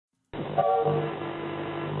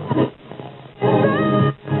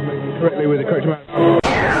Correctly with the correct amount.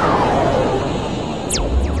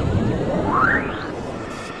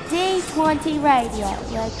 D20 Radio,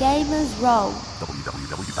 where gamers roll.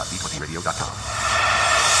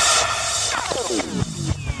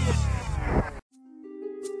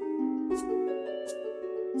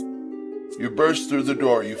 www.d20radio.com. You burst through the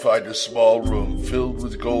door, you find a small room filled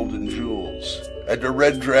with golden jewels, and a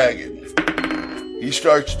red dragon. He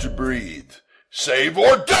starts to breathe. Save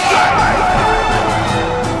or die!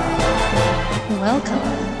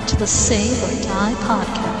 Welcome to the Save or Die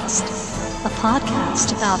podcast, a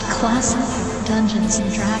podcast about classic Dungeons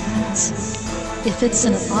and Dragons. If it's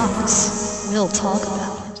in a box, we'll talk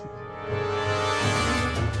about it.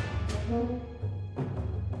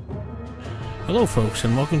 Hello, folks,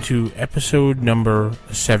 and welcome to episode number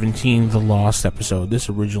 17, the Lost episode. This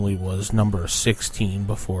originally was number 16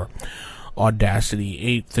 before Audacity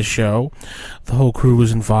ate the show. The whole crew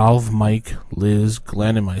was involved: Mike, Liz,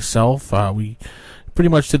 Glenn, and myself. We pretty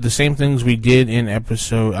much did the same things we did in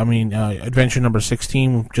adventure number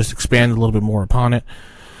 16. Just expanded a little bit more upon it.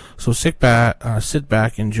 So sit back,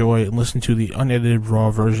 enjoy, and listen to the unedited raw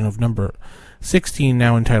version of number 16,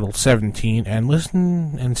 now entitled 17, and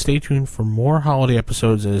listen and stay tuned for more holiday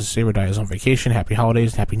episodes as Save or Die is on vacation. Happy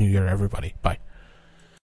holidays and Happy New Year, everybody. Bye.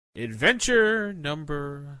 Adventure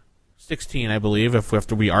number 16, I believe,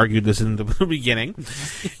 after we argued this in the beginning.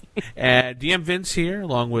 DM Vince here,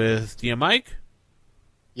 along with DM Mike.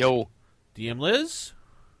 Yo. DM Liz.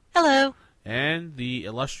 Hello. And the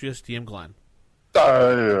illustrious DM Glenn.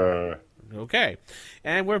 Okay.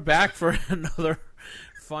 And we're back for another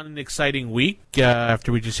fun and exciting week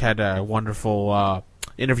after we just had a wonderful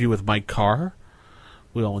interview with Mike Carr.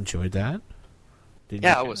 We all enjoyed that.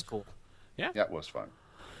 It was cool. Yeah, it was fun.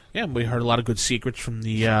 Yeah, we heard a lot of good secrets from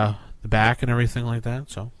the back and everything like that.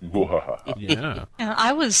 So yeah,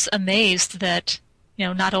 I was amazed that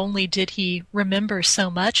not only did he remember so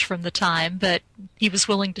much from the time, but he was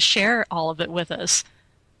willing to share all of it with us.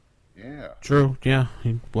 Yeah, true. Yeah,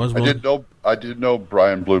 he was willing. I didn't know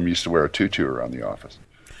Brian Bloom used to wear a tutu around the office.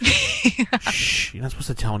 Shh, you're not supposed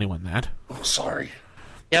to tell anyone that. Oh, sorry.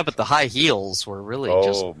 Yeah, but the high heels were really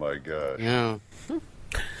Oh, my gosh. Yeah.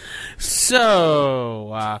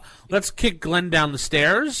 So, let's kick Glenn down the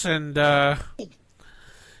stairs and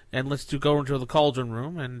let's go into the cauldron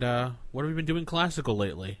room. And what have we been doing classical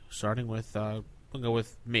lately? Starting with, we'll go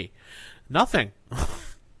with me. Nothing.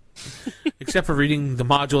 Except for reading the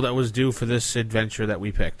module that was due for this adventure that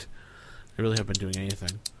we picked. I really haven't been doing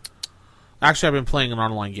anything. Actually, I've been playing an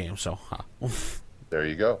online game, so... There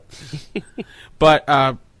you go. But,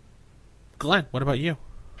 Glenn, what about you?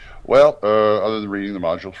 Well, other than reading the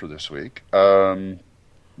module for this week,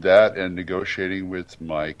 that and negotiating with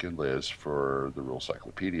Mike and Liz for the Rule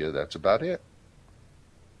Cyclopedia, that's about it.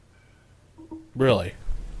 Really?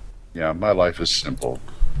 Yeah, my life is simple.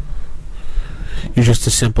 You're just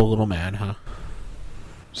a simple little man, huh?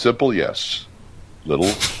 Simple, yes.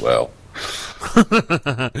 Little, well...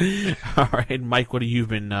 All right, Mike, what have you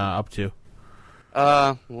been up to?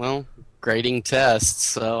 Well, grading tests,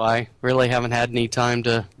 so I really haven't had any time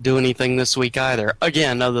to do anything this week either.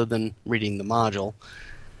 Again, other than reading the module.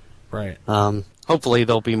 Right. Hopefully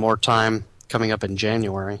there'll be more time coming up in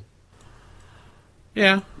January.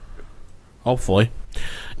 Yeah. Hopefully.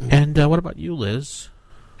 And what about you, Liz?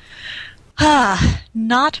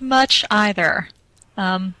 Not much either.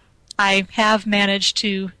 I have managed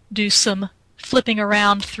to do some flipping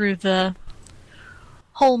around through the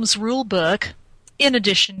Holmes rulebook in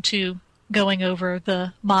addition to going over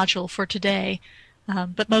the module for today.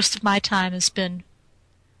 But most of my time has been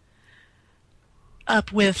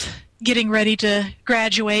up with getting ready to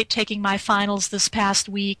graduate, taking my finals this past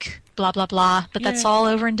week, blah, blah, blah. But that's all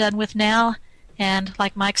over and done with now. And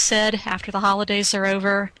like Mike said, after the holidays are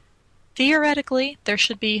over, theoretically, there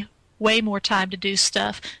should be way more time to do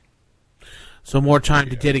stuff. So more time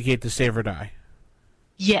to dedicate to Save or Die?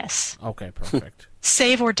 Yes. Okay, perfect.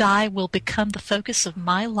 Save or Die will become the focus of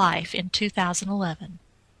my life in 2011.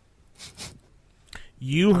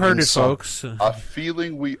 You heard it, folks. A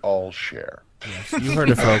feeling we all share. Yes, you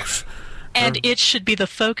heard it, folks. And it should be the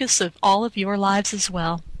focus of all of your lives as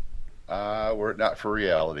well. Were it not for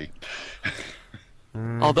reality.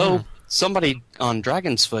 Although somebody on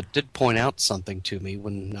Dragon's Foot did point out something to me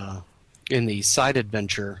when in the side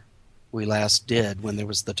adventure we last did, when there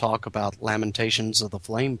was the talk about Lamentations of the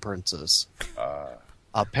Flame Princess.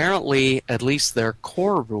 Apparently, at least their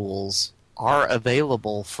core rules are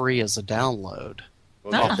available free as a download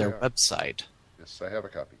off their website. Yes, I have a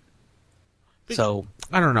copy. So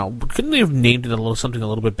I don't know. Couldn't they have named it something a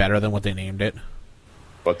little bit better than what they named it?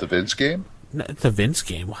 But the Vince game? The Vince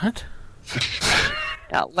game, what?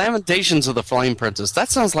 Yeah, Lamentations of the Flame Princess. That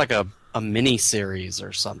sounds like a mini-series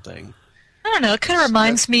or something. I don't know. It kind of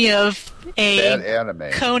reminds me of Bad a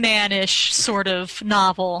anime. Conan-ish sort of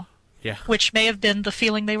novel, Yeah. which may have been the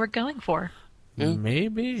feeling they were going for.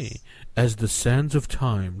 Maybe. As the sands of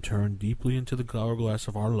time turn deeply into the hourglass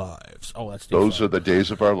of our lives. Oh, that's Those are the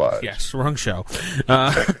days of our lives. Yes, wrong show.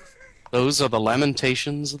 Those are the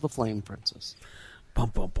Lamentations of the Flame Princess. Bum,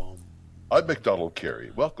 bum, bum. I'm McDonald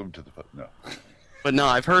Carey. Welcome to the... No. But no,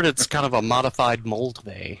 I've heard it's kind of a modified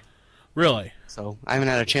Moldvay. Really? So I haven't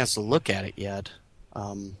had a chance to look at it yet.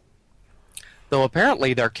 Though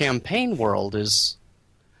apparently their campaign world is...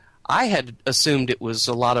 I had assumed it was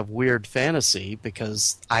a lot of weird fantasy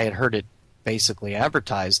because I had heard it basically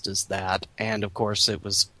advertised as that, and of course it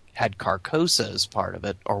had Carcosa as part of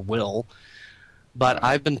it, or Will. But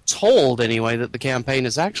I've been told anyway that the campaign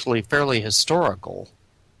is actually fairly historical.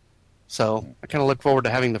 So I kind of look forward to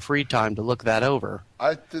having the free time to look that over.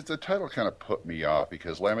 The title kind of put me off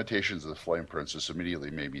because Lamentations of the Flame Princess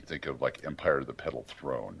immediately made me think of like Empire of the Petal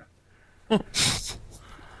Throne.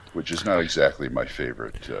 Which is not exactly my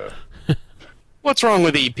favorite. What's wrong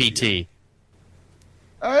with EPT?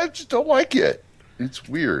 I just don't like it. It's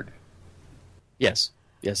weird. Yes.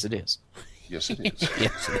 Yes, it is. Yes, it is.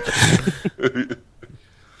 Yes, it is.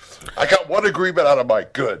 I got one agreement out of my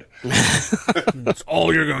good. That's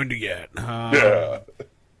all you're going to get. Yeah.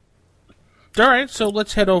 All right, so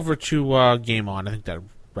let's head over to Game On. I think that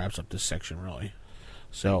wraps up this section, really.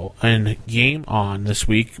 So, in Game On this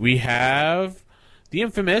week, we have the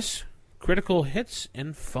infamous Critical Hits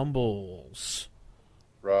and Fumbles.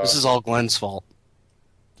 Right. This is all Glenn's fault.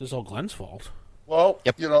 This is all Glenn's fault. Well,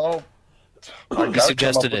 Yep. you know, He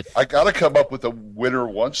suggested it. I got to come up with a winner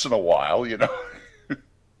once in a while, you know.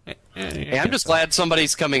 Hey, I'm just glad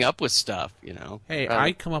somebody's coming up with stuff, you know. Hey,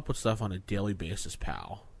 I come up with stuff on a daily basis,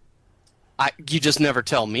 pal. You just never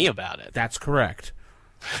tell me about it. That's correct.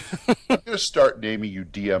 I'm going to start naming you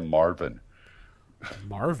DM Marvin.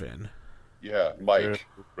 Marvin? Yeah, Mike.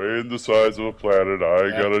 Rain the size of a planet, I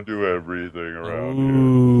got to do everything around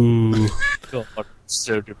Ooh.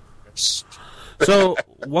 So depressed. So,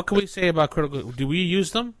 what can we say about Critical... Do we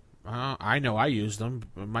use them? I know I use them.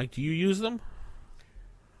 Mike, do you use them?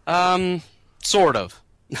 Sort of.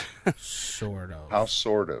 Sort of. How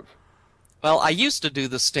sort of? Well, I used to do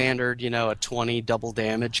the standard, a 20 double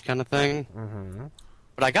damage kind of thing. Mm-hmm.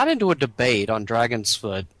 But I got into a debate on Dragon's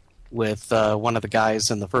Foot with one of the guys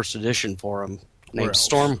in the first edition forum named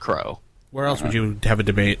Stormcrow. Where else would you have a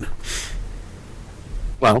debate?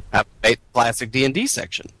 Well, have a classic D&D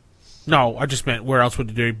section. No, I just meant where else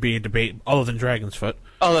would there be a debate other than Dragon's Foot?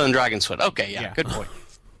 Other than Dragon's Foot. Okay, yeah. Good point.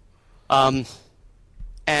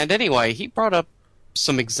 And anyway, he brought up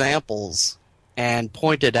some examples and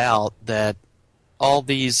pointed out that all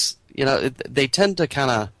these, they tend to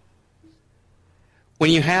kind of,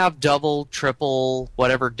 when you have double, triple,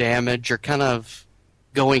 whatever damage, you're kind of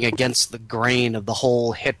going against the grain of the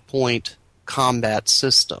whole hit point combat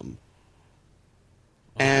system.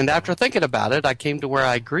 And after thinking about it, I came to where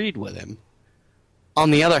I agreed with him.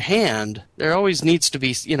 On the other hand, there always needs to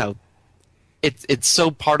be, it's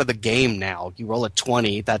so part of the game now. You roll a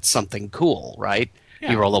 20, that's something cool, right?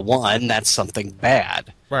 Yeah. You roll a 1, that's something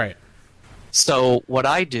bad. Right. So what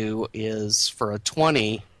I do is, for a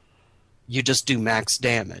 20, you just do max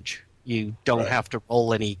damage. You don't have to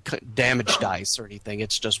roll any damage dice or anything.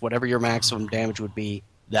 It's just whatever your maximum damage would be,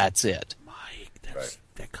 that's it. Mike,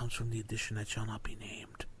 that comes from the edition that shall not be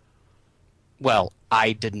named. Well,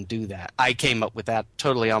 I didn't do that. I came up with that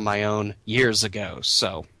totally on my own years ago,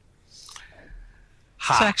 so...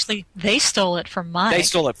 Ha. So actually, they stole it from Mike. They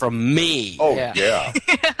stole it from me. Oh, yeah.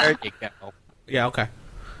 There you go. Yeah, okay.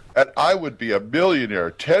 And I would be a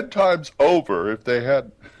millionaire 10 times over if they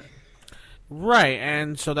had... Right,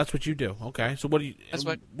 and so that's what you do. Okay, so what do you...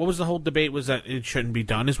 what was the whole debate? Was that it shouldn't be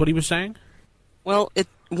done, is what he was saying? Well,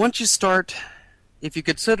 once you start... If you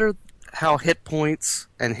consider how hit points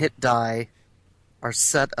and hit die are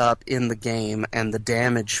set up in the game and the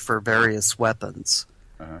damage for various weapons...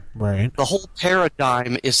 Right. The whole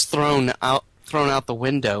paradigm is thrown out the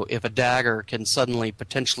window if a dagger can suddenly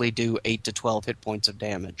potentially do 8 to 12 hit points of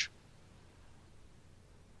damage.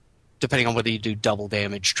 Depending on whether you do double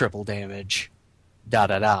damage, triple damage,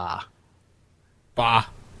 da-da-da. Bah.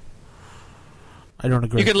 I don't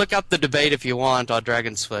agree. You can look up the debate if you want on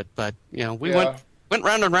Dragon's Foot, but, we went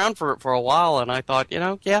round and round for a while, and I thought,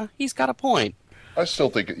 yeah, he's got a point. I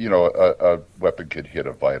still think, a weapon could hit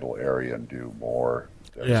a vital area and do more.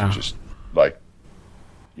 It's just like,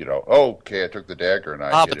 okay, I took the dagger and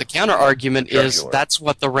I hit but the counter argument is jugular. that's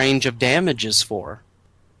what the range of damage is for.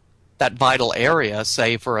 that vital area,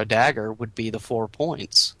 say for a dagger, would be the 4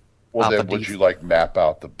 points. Well, then would you like map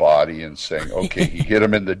out the body and saying, okay, he hit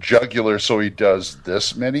him in the jugular, so he does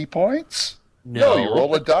this many points? No, you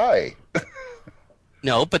roll a die.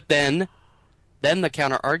 No, but then the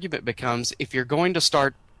counter argument becomes, if you're going to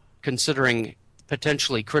start considering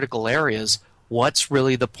potentially critical areas, what's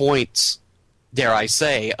really the points, dare I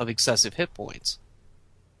say, of excessive hit points?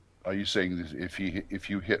 Are you saying that if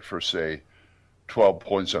you hit for, say, 12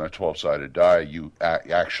 points on a 12-sided die, you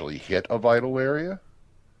actually hit a vital area?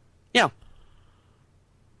 Yeah.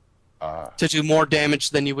 To do more damage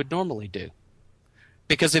than you would normally do.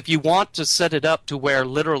 Because if you want to set it up to where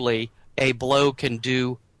literally a blow can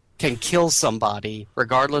kill somebody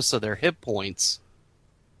regardless of their hit points,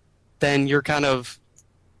 then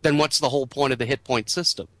then what's the whole point of the hit point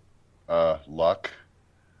system? Luck.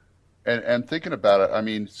 And thinking about it, I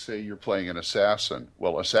mean, say you're playing an assassin.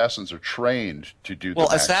 Well, assassins are trained to do the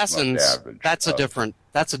maximum assassins, damage.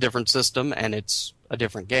 that's a different system, and it's a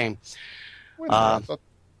different game. Wait a minute,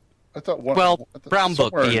 I thought one. Well, Brown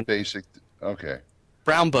Book somewhere in being basic. Okay.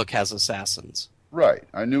 Brown Book has assassins. Right.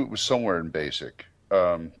 I knew it was somewhere in basic.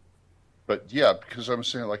 But yeah, because I'm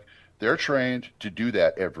saying like they're trained to do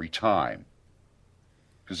that every time.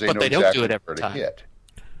 Because they know don't exactly do it every where to time. hit.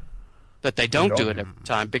 But they don't do it every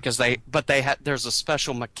time because there's a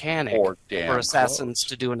special mechanic Or for assassins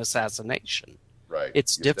to do an assassination. Right.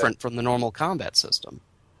 It's different from the normal combat system.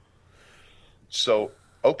 So,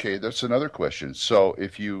 okay, that's another question. So,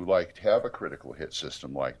 if you have a critical hit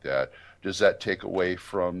system like that, does that take away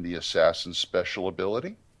from the assassin's special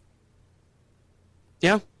ability?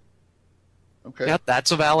 Yeah. Okay. Yeah,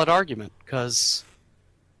 that's a valid argument because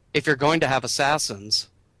if you're going to have assassins,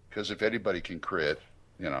 because if anybody can crit,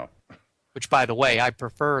 which by the way, I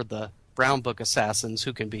prefer the Brown Book assassins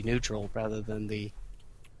who can be neutral rather than the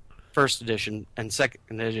first edition and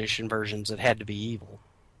second edition versions that had to be evil.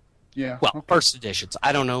 Yeah. Well, okay. first editions.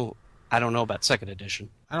 I don't know about second edition.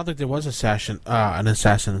 I don't think there was an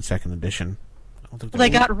assassin in second edition. I don't think Well, they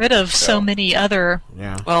got rid of so many other Well,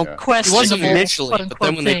 Yeah. it wasn't questionable initially, but quote-unquote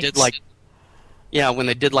then when they things. did when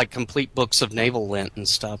they did complete books of naval lint and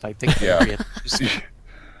stuff, I think Yeah. they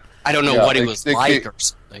I don't know Yeah, what he they- was they like ca- or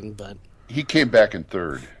something, but He came back in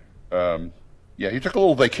third. He took a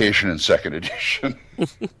little vacation in second edition.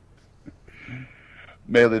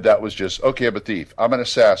 Mainly that was just, okay, I'm a thief. I'm an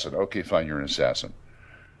assassin. Okay, fine, you're an assassin.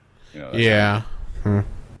 Yeah. You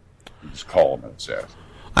just call him an assassin.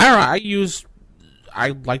 I don't know.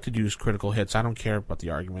 I like to use critical hits. I don't care about the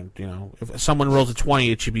argument. If someone rolls a 20,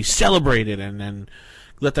 it should be celebrated, and then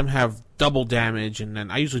let them have double damage. And then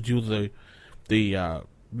I usually do the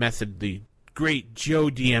method, the great Joe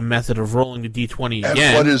DM method of rolling the d20 again.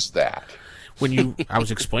 And what is that? I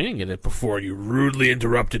was explaining it before you rudely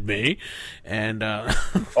interrupted me, and I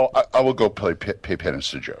will go pay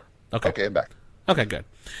penance to Joe. Okay, I'm back. Okay, good.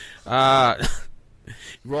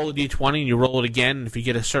 You roll a d20 and you roll it again, and if you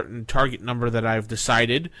get a certain target number that I've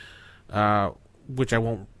decided, which I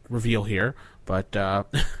won't reveal here, but no,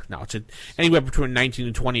 it's anywhere between 19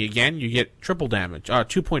 and 20 again, you get triple damage,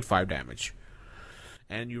 2.5 damage.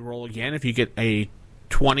 And you roll again, if you get a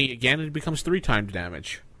 20 again, it becomes 3 times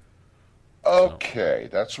damage. Okay,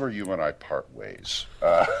 that's where you and I part ways.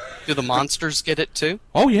 do the monsters get it too?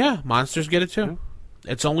 Oh yeah, monsters get it too.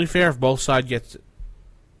 It's only fair if both sides gets it.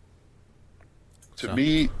 To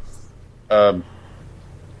me, I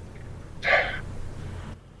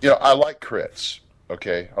like crits.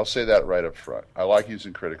 Okay, I'll say that right up front. I like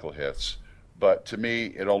using critical hits, but to me,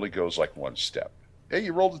 it only goes like one step. Hey,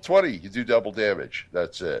 you rolled a 20, you do double damage.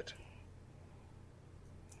 That's it.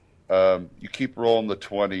 You keep rolling the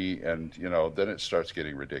 20, and then it starts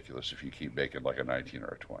getting ridiculous if you keep making like a 19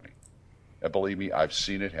 or a 20. And believe me, I've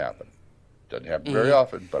seen it happen. Doesn't happen very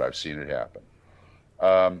often, but I've seen it happen.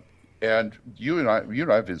 And you and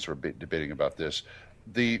I have been sort of debating about this.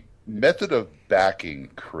 The method of backing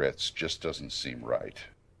crits just doesn't seem right.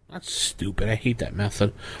 That's stupid. I hate that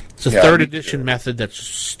method. It's a third edition method that's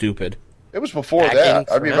stupid. It was before Backing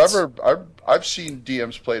that. I mean, crits? I've seen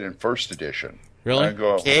DMs played in first edition. Really? And I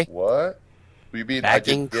go, Okay. what? You mean Backing I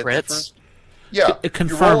didn't get the crits? first? Yeah.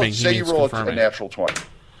 Confirming, Say he you means roll confirming. a natural 20.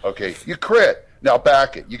 Okay, you crit. Now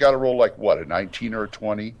back it. You got to roll like what, a 19 or a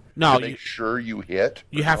 20? No, to make sure you hit.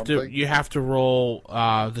 You or have to something? roll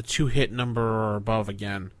the 2-hit number or above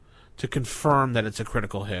again to confirm that it's a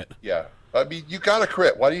critical hit. Yeah. I mean, you got to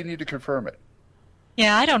crit. Why do you need to confirm it?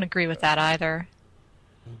 Yeah, I don't agree with that either.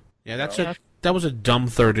 Yeah, that was a dumb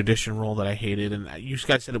third edition roll that I hated, and you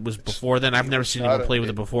guys said it was before then. I've never seen anyone play with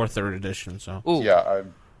it before third edition. So Ooh, Yeah,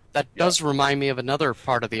 that does remind me of another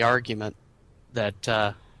part of the argument that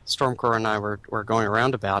Stormcore and I were going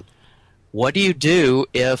around about. what do you do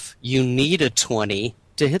if you need a 20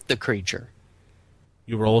 to hit the creature?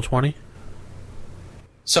 You roll a 20?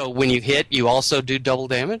 So when you hit, you also do double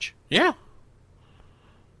damage? Yeah.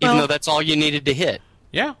 Even Well- though that's all you needed to hit?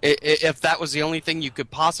 Yeah. If that was the only thing you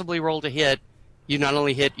could possibly roll to hit, you not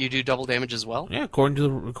only hit, you do double damage as well? Yeah, according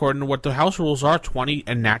to what the house rules are, 20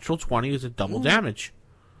 and natural 20 is a double damage.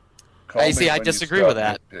 Call I me see. I when you disagree stop with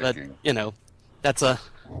that, but nitpicking. that's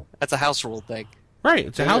a house rule thing. Right,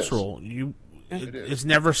 it's a It house is. rule. It is. It's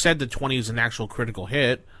never said that 20 is an actual critical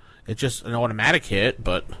hit. It's just an automatic hit,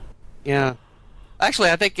 but Yeah. Actually,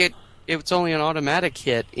 I think it's only an automatic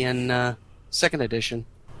hit in second edition.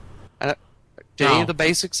 Do any No. of the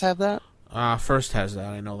basics have that? first has that.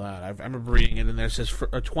 I know that. I remember reading it, and there it says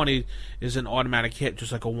a 20 is an automatic hit,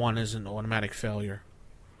 just like a 1 is an automatic failure.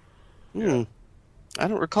 I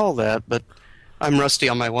don't recall that, but I'm rusty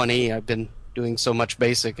on my 1E. I've been doing so much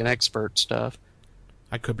basic and expert stuff.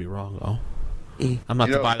 I could be wrong, though. I'm not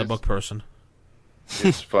You the know, by-the-book person.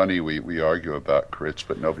 It's funny, we argue about crits,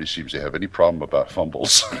 but nobody seems to have any problem about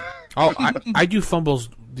fumbles. Oh, I do fumbles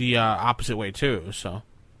the opposite way, too, so.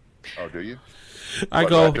 Oh, do you? I What,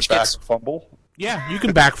 go... have to back fumble? Yeah, you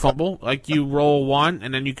can back fumble. Like, you roll 1,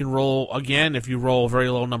 and then you can roll again. If you roll a very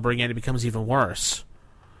low number again, it becomes even worse.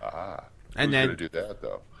 Ah. And Who's then- going to do that,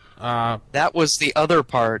 though? That was the other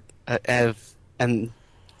part and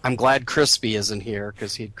I'm glad Crispy isn't here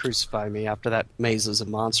because he'd crucify me after that Mazes and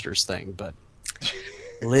Monsters thing, but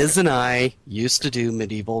Liz and I used to do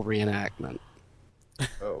medieval reenactment,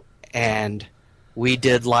 Oh. and we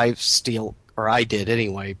did live steel, or I did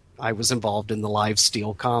anyway. I was involved in the live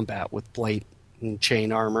steel combat with plate and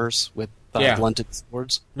chain armors with Yeah. blunted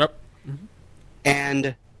swords. Yep.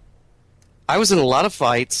 And I was in a lot of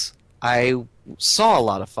fights. I saw a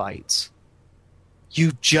lot of fights.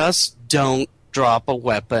 You just don't drop a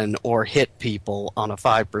weapon or hit people on a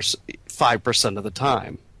 5% of the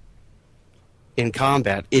time. In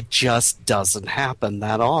combat, it just doesn't happen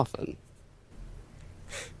that often.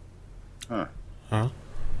 Huh.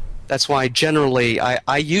 That's why generally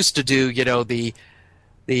I used to do,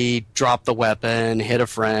 the drop the weapon, hit a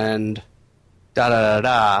friend,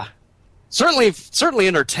 da-da-da-da. Certainly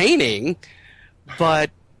entertaining, but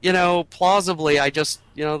plausibly, I just,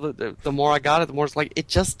 the more I got it, the more it's like, it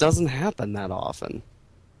just doesn't happen that often.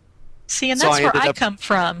 See, and So that's I where ended I up- come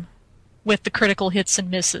from with the critical hits and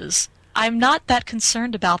misses. I'm not that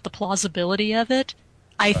concerned about the plausibility of it.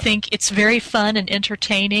 I think it's very fun and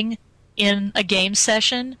entertaining in a game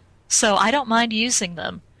session, so I don't mind using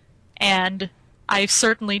them. And I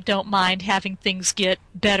certainly don't mind having things get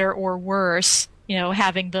better or worse,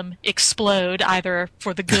 having them explode either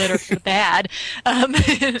for the good or for the bad.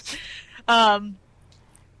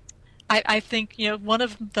 I think one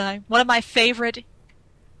of my favorite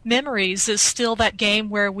memories is still that game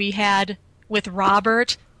where we had with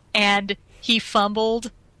Robert and he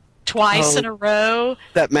fumbled twice in a row.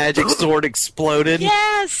 That magic sword exploded.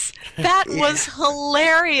 Yes, that was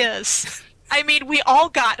hilarious. I mean, we all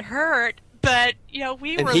got hurt, but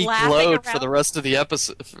we And were he laughing glowed around. for the rest of the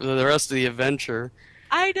episode, for the rest of the adventure.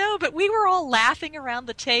 I know, but we were all laughing around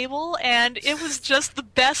the table, and it was just the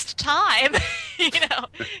best time.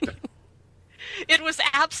 It was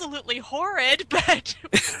absolutely horrid, but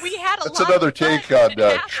we had a That's lot another of fun. take on It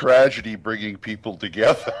happened. tragedy bringing people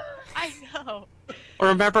together. I know. Or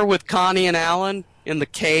remember with Connie and Alan in the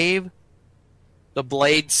cave, the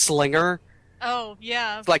blade slinger? Oh,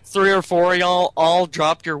 yeah. It's like 3 or 4 of y'all all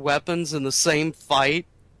dropped your weapons in the same fight.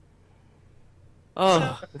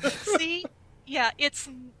 Oh, See, yeah,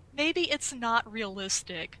 maybe it's not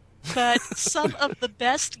realistic, but some of the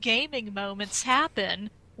best gaming moments happen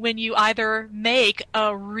when you either make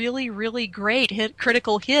a really, really great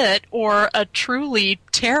critical hit or a truly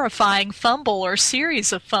terrifying fumble or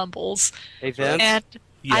series of fumbles. hey Vince. And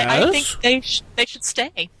Yes? I think they should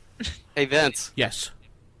stay. Hey Vince. Yes.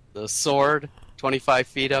 The sword, 25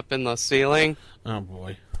 feet up in the ceiling. Oh,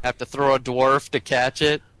 boy. Have to throw a dwarf to catch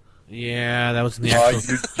it. Yeah, that was in the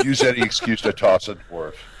actual... You use any excuse to toss a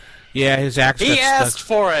dwarf. Yeah, his axe He got asked stuck.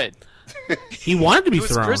 for it. He wanted to be It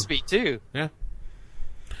was thrown. crispy too. Yeah.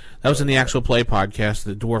 That was in the actual play podcast.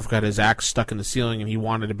 The dwarf got his axe stuck in the ceiling, and he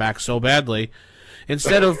wanted it back so badly.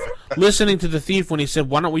 Instead of listening to the thief when he said,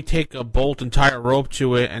 why don't we take a bolt and tie a rope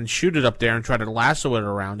to it and shoot it up there and try to lasso it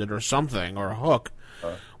around it or something, or a hook,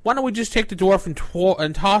 why don't we just take the dwarf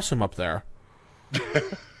and toss him up there?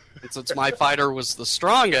 And since my fighter was the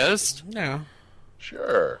strongest, Yeah.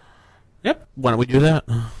 Sure. Yep. Why don't we do that?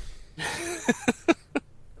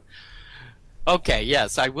 okay,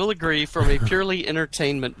 yes, I will agree. From a purely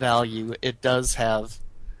entertainment value, it does have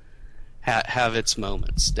its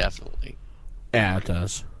moments, definitely. Yeah, it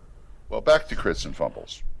does. Well, back to crits and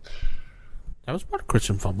fumbles. That was part of crits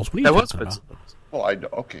and fumbles. What are you That was talking crits about? and fumbles. Well, I know.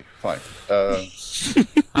 Okay, fine.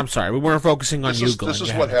 I'm sorry, we weren't focusing on you, Glenn. This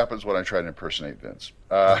is Go what ahead. happens when I try to impersonate Vince.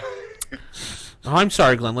 Oh, I'm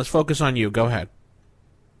sorry, Glenn. Let's focus on you. Go ahead.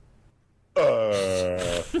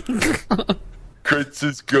 Crits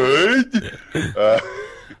is good.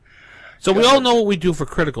 So we all know what we do for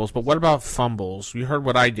criticals, but what about fumbles? You heard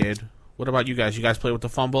what I did. What about you guys? You guys play with the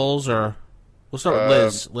fumbles, or we'll start with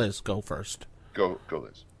Liz. Liz, go first. Go,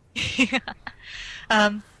 Liz.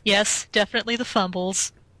 Yes, definitely the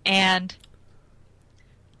fumbles. And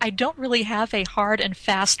I don't really have a hard and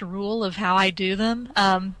fast rule of how I do them.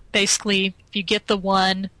 Basically, if you get the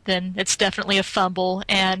one, then it's definitely a fumble.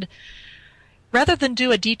 And rather than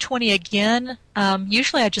do a D20 again,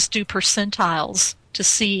 usually I just do percentiles to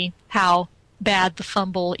see how bad the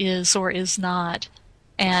fumble is or is not.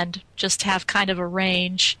 And just have kind of a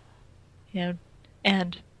range,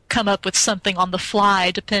 and come up with something on the fly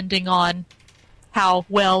depending on how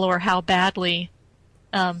well or how badly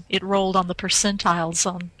it rolled on the percentiles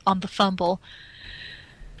on the fumble.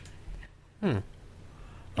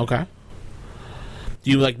 Okay.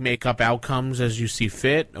 Do you make up outcomes as you see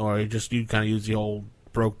fit, or you kind of use the old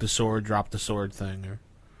broke the sword, drop the sword thing? Or?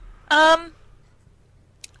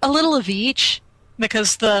 A little of each,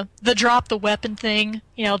 because the drop the weapon thing,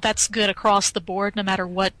 that's good across the board no matter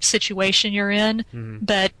what situation you're in. Mm-hmm.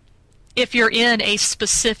 But if you're in a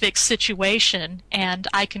specific situation and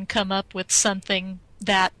I can come up with something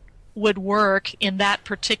that would work in that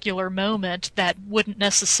particular moment that wouldn't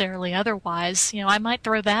necessarily otherwise, I might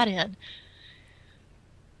throw that in.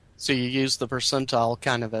 So you use the percentile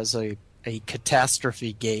kind of as a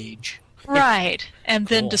catastrophe gauge. Right, and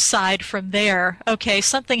then Cool. decide from there, okay,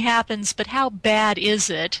 something happens, but how bad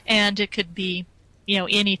is it? And it could be,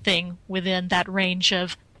 anything within that range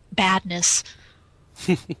of badness.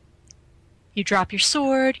 You drop your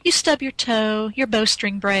sword, you stub your toe, your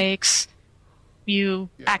bowstring breaks, you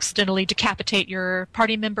accidentally decapitate your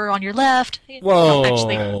party member on your left. Whoa.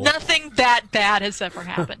 Actually, nothing that bad has ever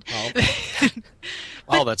happened.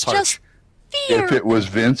 Oh, that's harsh. Just fear. If it was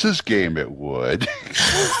Vince's game, it would.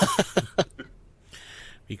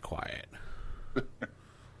 Be quiet.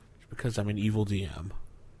 Because I'm an evil DM.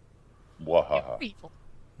 Wahaha. Evil.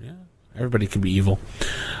 Yeah, everybody can be evil.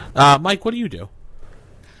 Mike, what do you do?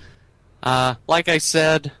 Like I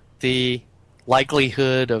said, the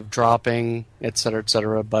likelihood of dropping, et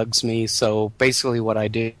cetera, bugs me. So basically what I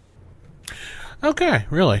do, Okay,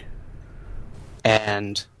 really?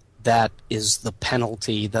 and that is the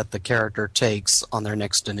penalty that the character takes on their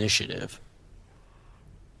next initiative.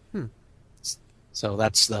 So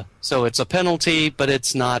so it's a penalty, but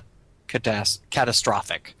it's not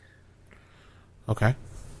catastrophic. Okay.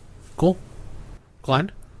 Cool.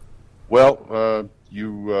 Glenn? Well,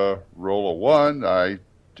 you roll a 1. I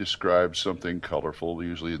describe something colorful,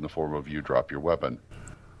 usually in the form of you drop your weapon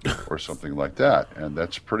or something like that. And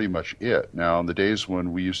that's pretty much it. Now, in the days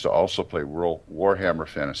when we used to also play Warhammer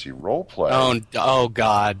Fantasy Roleplay, Oh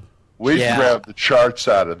God. we yeah. grabbed the charts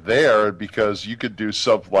out of there because you could do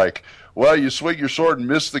something like, well, you swing your sword and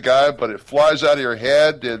miss the guy, but it flies out of your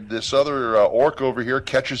head, and this other orc over here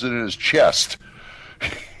catches it in his chest.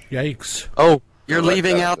 Yikes. Oh, you're Like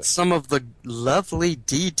leaving that. out some of the lovely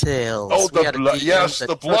details. Oh, We had a the blood! DM Yes, that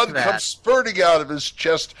the took blood that. comes spurting out of his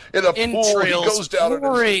chest in a pool. He Entrails goes down and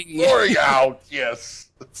pouring. it's pouring out. Yes,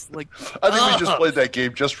 Like, I think we just played that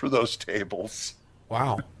game just for those tables.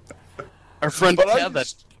 Wow. our friend But I Kevin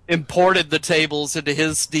just- imported the tables into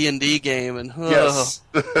his D&D game, and Yes,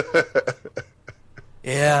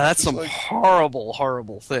 yeah, that's some like- horrible,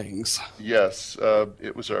 horrible things. yes.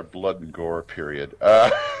 It was our blood and gore period.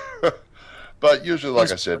 But usually,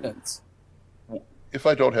 like I said, if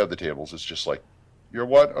I don't have the tables, it's just like, you're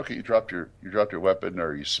what? Okay, you dropped your weapon,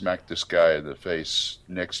 or you smacked this guy in the face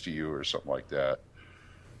next to you, or something like that.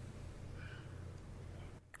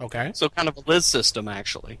 Okay. So kind of a Liz system,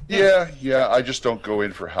 actually. Yeah. I just don't go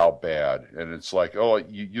in for how bad, and it's like, oh,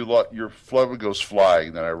 your flood goes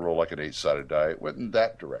flying, then I roll like an 8-sided die. It went in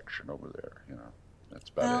that direction over there. That's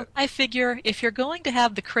about Well, it. I figure if you're going to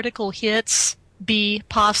have the critical hits be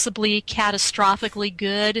possibly catastrophically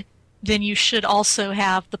good, then you should also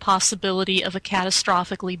have the possibility of a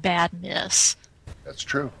catastrophically bad miss. That's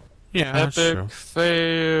true. Yeah, that's Epic true.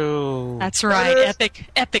 fail. That's right,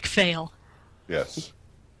 epic fail. Yes.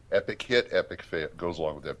 Epic hit, epic fail goes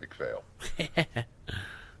along with epic fail.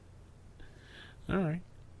 All right.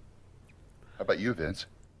 How about you, Vince?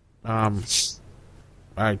 I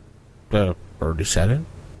already said it.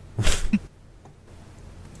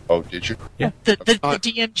 Oh, did you? Yeah. The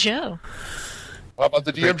DM Joe. How about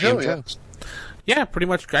the DM Great Joe? DM Yeah. Joe. Yeah, pretty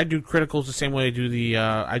much. I do criticals the same way I do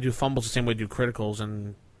I do fumbles the same way I do criticals,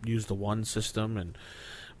 and use the one system and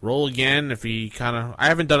roll again if he kind of. I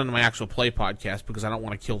haven't done it in my actual play podcast because I don't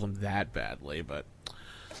want to kill them that badly, but.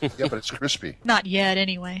 Yeah, but it's crispy. Not yet,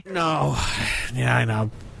 anyway. No. Yeah, I know. You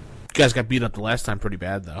guys got beat up the last time pretty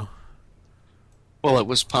bad, though. Well, it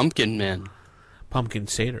was Pumpkin Men. Pumpkin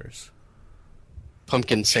satyrs.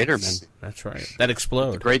 Pumpkin Satyr-Men. That's right. That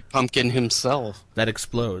explode. The great pumpkin himself. That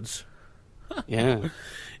explodes. Yeah.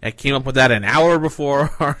 I came up with that an hour before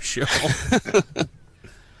our show.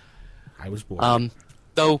 I was bored.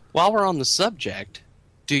 Though, while we're on the subject,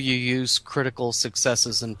 do you use critical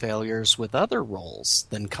successes and failures with other roles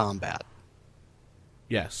than combat?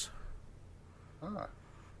 Yes. Ah.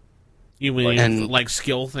 You mean And- like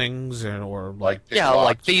skill things or Like Yeah, pick like locks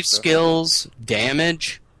and thief stuff. skills,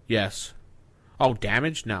 damage. Yes. Oh,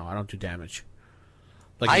 damage? No, I don't do damage.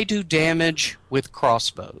 I do damage with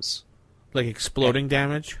crossbows. Like exploding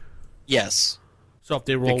damage? Yes. So if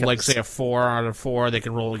they roll, Because- like, say, a 4 out of 4, they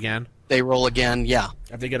can roll again? They roll again, yeah.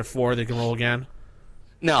 If they get a 4, they can roll again?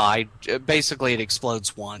 No, basically it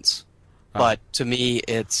explodes once. But to me,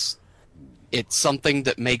 it's something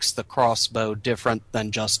that makes the crossbow different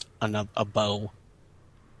than just a bow.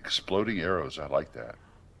 Exploding arrows, I like that.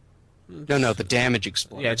 No, the damage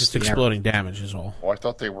explodes. Yeah, just The exploding damage is all. Oh, I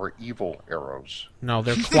thought they were evil arrows. No,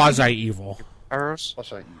 they're quasi-evil. arrows.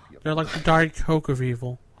 Plus, They're like the Diet Coke of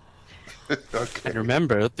evil. okay. And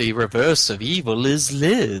remember, the reverse of evil is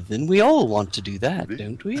live, and we all want to do that,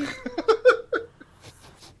 don't we?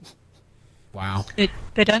 Wow.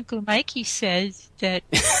 But Uncle Mikey says that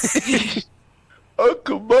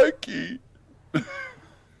Uncle Mikey.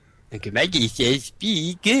 Uncle Maggie says,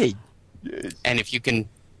 be good. Yes. And if you can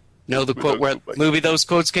know the With quote where Uncle Mikey. movie those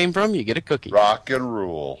quotes came from, you get a cookie. Rock and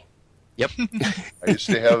roll. Yep. I used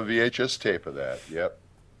to have a VHS tape of that. Yep.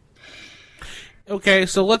 Okay,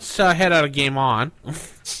 so let's head out of Game On.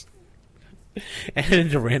 And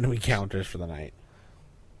into random encounters for the night.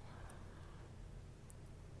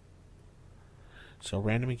 So,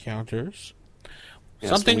 random encounters. Yes,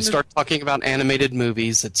 Something when we that- start talking about animated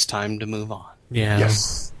movies, it's time to move on. Yeah.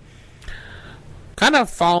 Yes. Kind of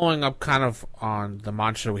following up on the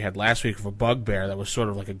monster we had last week of a bugbear that was sort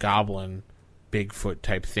of like a goblin, Bigfoot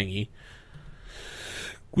type thingy.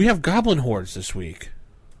 We have goblin hordes this week.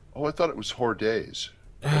 Oh, I thought it was Hordays.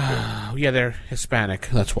 Oh, yeah, they're Hispanic.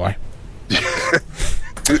 That's why.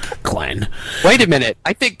 Glenn. Wait a minute.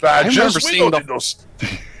 I think I remember we seeing don't the. need those-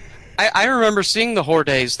 I remember seeing the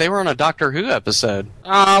Hordays. They were on a Doctor Who episode.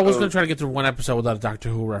 I was going to try to get through one episode without a Doctor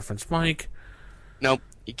Who reference. Mike, Nope,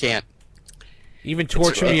 you can't. even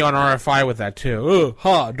torture me on RFI with that, too.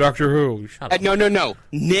 Doctor Who. Shut up. No.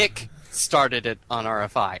 Nick started it on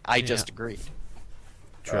RFI. I just agreed.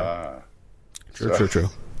 True.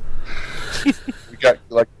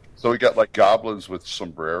 We got like goblins with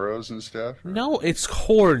sombreros and stuff. No, it's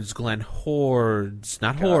hordes, Glenn. Hordes.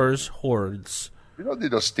 Not whores, hordes. We don't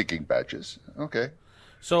need those stinking badges. Okay.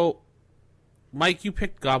 So, Mike, you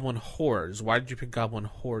picked goblin hordes. Why did you pick goblin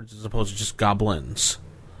hordes as opposed to just goblins?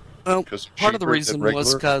 Well, 'Cause part of the cheaper reason than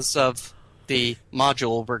was regular? because of the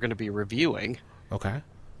module we're going to be reviewing. Okay.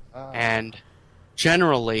 And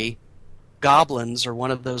generally, goblins are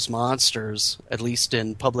one of those monsters, at least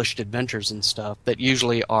in published adventures and stuff, that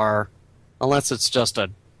usually are, unless it's just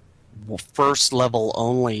a first level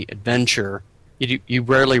only adventure, you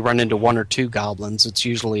rarely run into one or two goblins. It's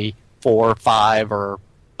usually 4 or 5 or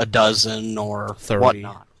a dozen or 30.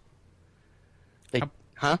 whatnot.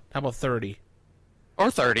 How about 30? Or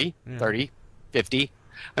 30, 30, 50.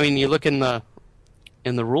 I mean, you look in the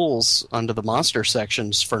rules under the monster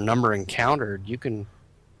sections for number encountered, you can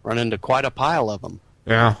run into quite a pile of them.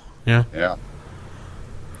 Yeah. Yeah.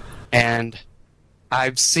 And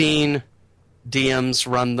I've seen DMs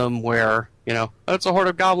run them where, it's a horde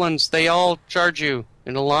of goblins. They all charge you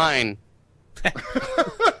in a line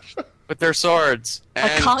with their swords. a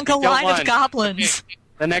And conga you kill line one. of goblins.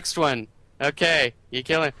 The next one, okay, you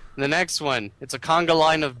kill it. The next one, it's a conga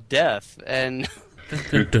line of death. And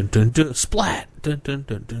Dun, dun, dun, dun. Splat. Dun, dun,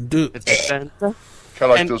 dun, dun, dun. it's Kind of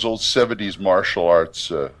like And- those old 70s martial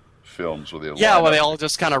arts films where they yeah, line well, they up, all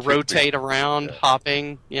just kind of rotate around,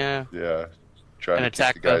 hopping, yeah, trying and to kick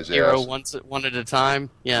attack the guy's the hero ass. one at a time.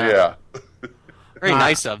 Yeah, Yeah. very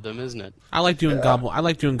nice of them, isn't it? I like doing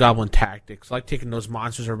goblin tactics. I like taking those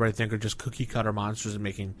monsters everybody think are just cookie cutter monsters and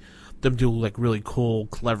making them do like really cool,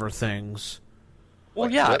 clever things. Well,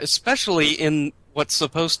 yeah, especially in what's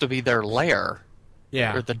supposed to be their lair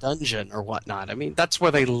Yeah. or the dungeon or whatnot. I mean, that's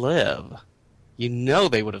where they live.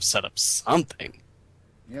 They would have set up something.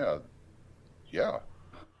 Yeah. Yeah.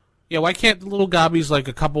 Yeah, why can't the little gobbies, like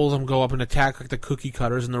a couple of them, go up and attack like the cookie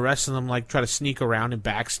cutters, and the rest of them like try to sneak around and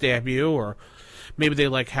backstab you, or maybe they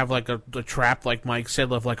like have like a trap, like Mike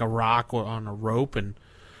said, of like a rock or on a rope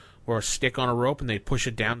or a stick on a rope, and they push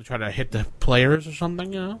it down to try to hit the players or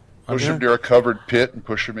something, you know? Push them near a covered pit and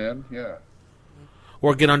push them in. Yeah.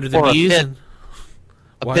 Or get under the Or a knees. pit. And,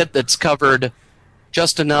 A pit that's covered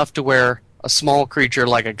just enough to where a small creature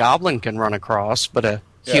like a goblin can run across, but a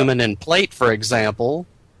human in plate, for example,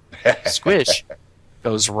 squish,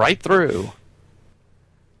 goes right through.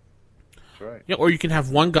 That's right. Yeah, or you can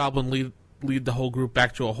have one goblin lead the whole group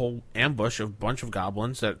back to a whole ambush of a bunch of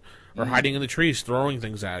goblins that are hiding in the trees, throwing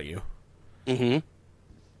things at you. Mm-hmm.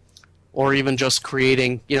 Or even just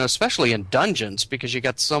creating, especially in dungeons, because you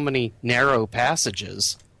got so many narrow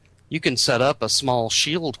passages, you can set up a small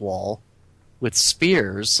shield wall with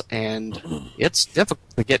spears, and it's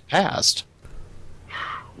difficult to get past.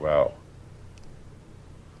 Wow.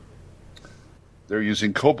 They're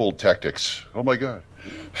using kobold tactics. Oh my god.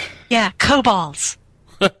 Yeah, kobolds.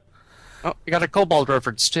 Oh, you got a kobold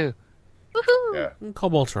reference, too. Woohoo! Yeah.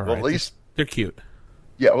 Kobolds are Well, at alright. least They're cute.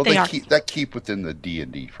 yeah. Well, They are. keep within the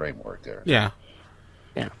D&D framework there. Yeah.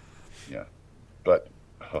 Yeah. Yeah. But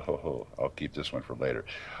I'll keep this one for later.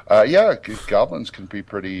 Goblins can be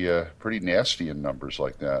pretty nasty in numbers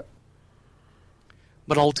like that.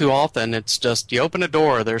 But all too often, it's just, you open a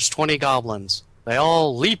door, there's 20 goblins. They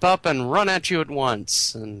all leap up and run at you at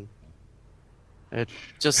once, and it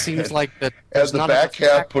just seems like that. As there's the not back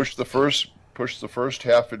enough half push the first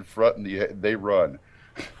half in front, and they run.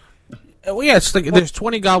 Well, yeah, it's like there's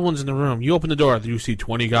 20 goblins in the room. You open the door, you see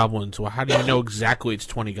 20 goblins. Well, how do you know exactly it's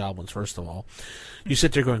 20 goblins, first of all? You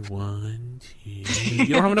sit there going, 1, 2... You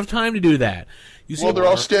don't have enough time to do that. You see Well, they're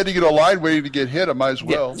all standing in a line waiting to get hit. I might as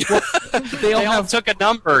well. They all They all have... took a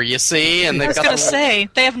number, you see, and I they've was got going to say,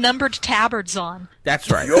 they have numbered tabards on.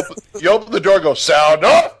 That's right. You open the door, go sound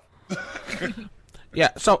up. Yeah,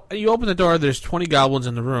 so you open the door, there's 20 goblins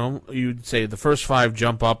in the room. You'd say the first 5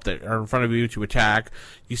 jump up that are in front of you to attack.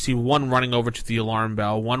 You see one running over to the alarm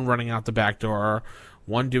bell, one running out the back door,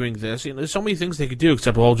 one doing this. There's so many things they could do,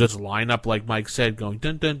 except all just line up, like Mike said, going,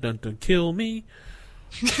 dun, dun, dun, dun, kill me.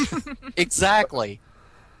 Exactly.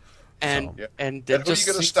 And So- and And it who you just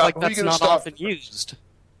gonna seems stop- like who you that's gonna not stop? often used.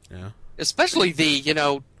 Yeah. Especially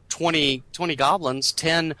the 20 goblins,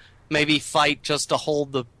 10 maybe fight just to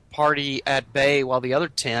hold the party at bay, while the other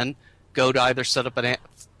 10 go to either set up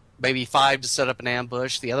maybe 5 to set up an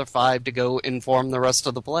ambush, the other 5 to go inform the rest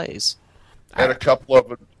of the plays. And a couple of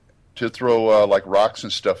them to throw like rocks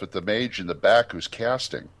and stuff at the mage in the back who's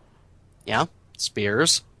casting. Yeah,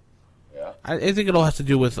 spears. Yeah. I think it all has to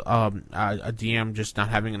do with a DM just not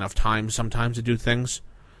having enough time sometimes to do things.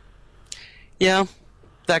 Yeah,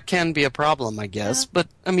 that can be a problem, I guess. But,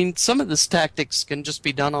 I mean, some of this tactics can just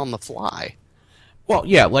be done on the fly. Well,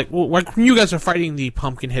 yeah, like when you guys are fighting the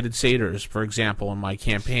pumpkin-headed satyrs, for example, in my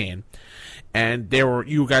campaign, and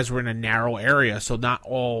you guys were in a narrow area, so not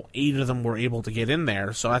all 8 of them were able to get in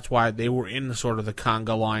there, so that's why they were in the sort of the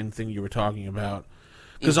conga line thing you were talking about,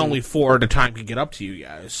 because only 4 at a time could get up to you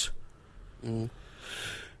guys.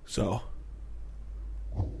 So,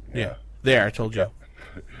 yeah, there, I told you.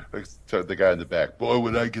 Like, so the guy in the back, boy,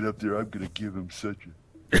 when I get up there, I'm going to give him such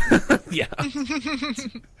a... Yeah.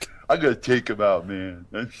 I'm going to take him out, man.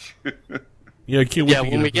 Yeah, can't wait Yeah, to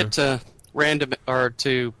when up we there. get to random or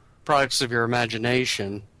to products of your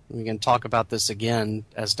imagination, we can talk about this again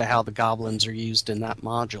as to how the goblins are used in that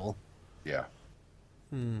module Yeah.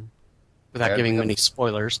 without And giving we any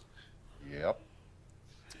spoilers. Yep.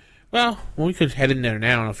 Well, we could head in there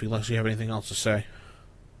now unless you have anything else to say.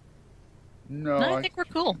 No, No, I think we're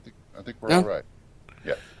cool. I think we're Yeah. all right.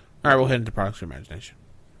 Yeah. All right, we'll head into Products of Your Imagination.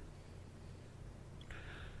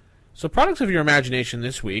 So, Products of Your Imagination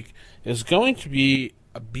this week is going to be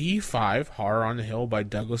a B5, Horror on the Hill by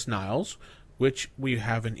Douglas Niles, which we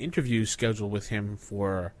have an interview scheduled with him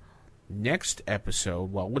for next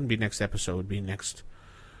episode. Well, it wouldn't be next episode, it would be next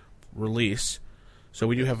release. So,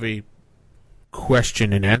 we do have a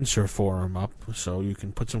question and answer forum up, so you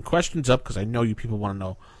can put some questions up, because I know you people want to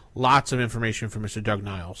know lots of information from Mr. Doug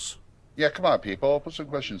Niles. Yeah, come on, people. Put some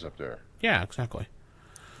questions up there. Yeah, exactly.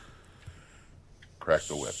 Crack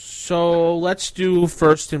the whip. So let's do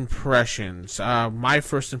first impressions. My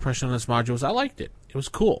first impression on this module was I liked it. It was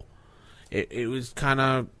cool. It was kind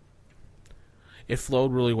of... It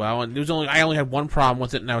flowed really well, and I only had one problem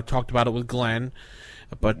with it, and I talked about it with Glenn.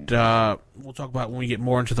 But we'll talk about it when we get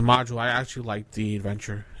more into the module. I actually liked the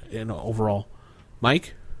adventure overall.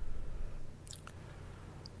 Mike?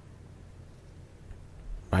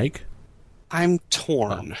 Mike? I'm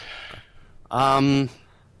torn.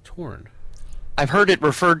 Torn. I've heard it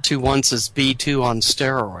referred to once as B2 on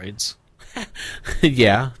steroids.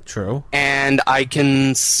 Yeah, true. And I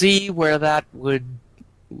can see where that would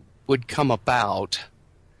come about.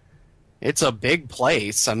 It's a big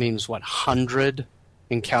place. I mean, it's 100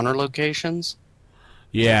 encounter locations?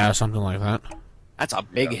 Yeah, something like that. That's a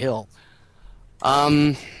big hill.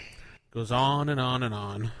 Goes on and on and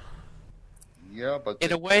on. Yeah, but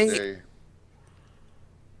In a way- they...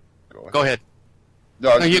 Go ahead. No,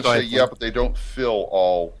 I was No, you going go to say, ahead, yeah, Flynn. but they don't fill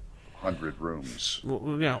all 100 rooms.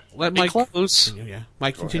 Well, yeah, let Be Mike. close. Yeah,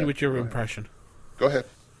 Mike, continue ahead, with your go ahead. impression. Go ahead.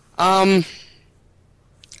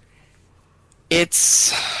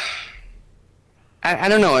 It's... I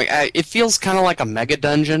don't know. It feels kind of like a mega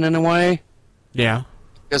dungeon in a way. Yeah.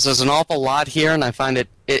 Because there's an awful lot here, and I find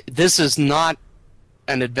this is not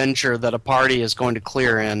an adventure that a party is going to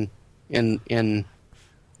clear in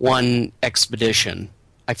one expedition.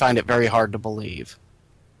 I find it very hard to believe.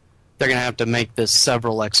 They're going to have to make this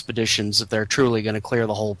several expeditions if they're truly going to clear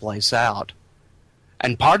the whole place out.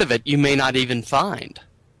 And part of it you may not even find.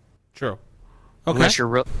 True. Okay. Unless you're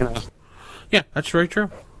really, Yeah, that's very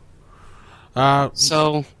true.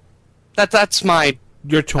 So, that's my...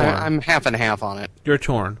 You're torn. I'm half and half on it. You're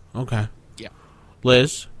torn. Okay. Yeah.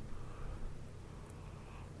 Liz?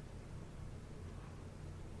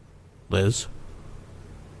 Liz?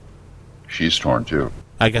 She's torn, too.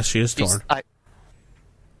 I guess she is torn.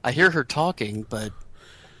 I hear her talking, but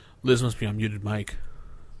Liz must be on muted mic.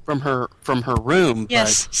 from her room.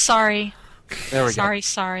 Yes, sorry. But, there we go.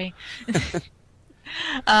 Sorry.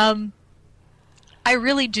 I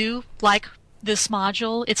really do like this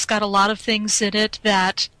module. It's got a lot of things in it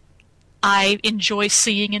that I enjoy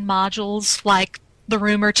seeing in modules, like the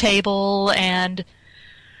rumor table and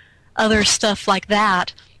other stuff like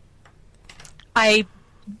that.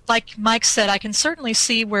 Like Mike said, I can certainly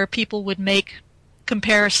see where people would make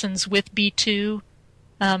comparisons with B2,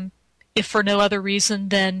 if for no other reason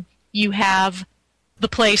than you have the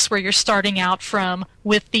place where you're starting out from,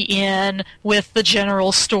 with the inn, with the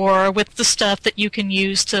general store, with the stuff that you can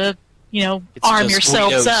use to, It's arm just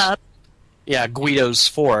yourselves Guido's- up. Yeah, Guido's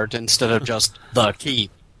fort instead of just the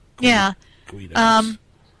keep. Yeah. Guidos.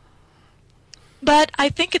 But I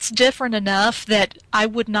think it's different enough that I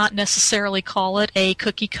would not necessarily call it a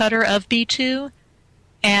cookie cutter of B2.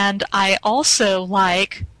 And I also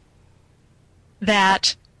like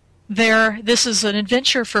that this is an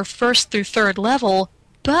adventure for 1st through 3rd level,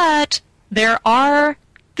 but there are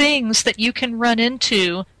things that you can run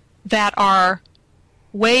into that are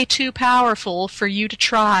way too powerful for you to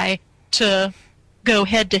try to go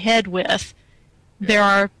head-to-head with.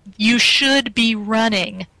 You should be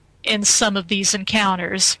running in some of these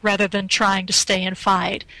encounters rather than trying to stay and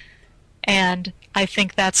fight. And I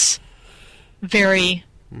think that's very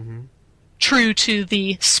true to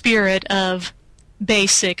the spirit of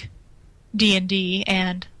basic D&D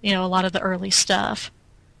and, a lot of the early stuff.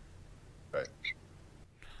 Right.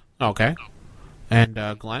 Okay. And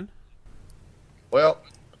Glenn? Well,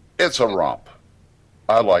 it's a romp.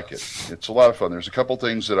 I like it. It's a lot of fun. There's a couple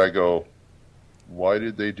things that I go, why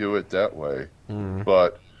did they do it that way?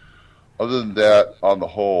 But other than that, on the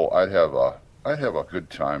whole, I'd have a good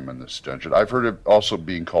time in this dungeon. I've heard it also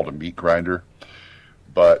being called a meat grinder.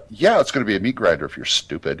 But yeah, it's going to be a meat grinder if you're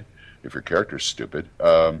stupid, if your character's stupid.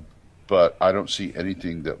 But I don't see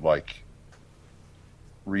anything that,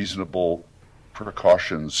 reasonable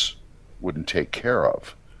precautions wouldn't take care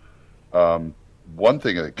of. One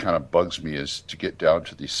thing that kind of bugs me is to get down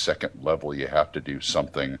to the 2nd level, you have to do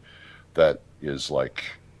something that is all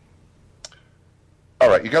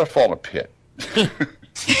right, you got to fall in a pit. You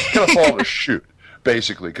got to fall in a chute,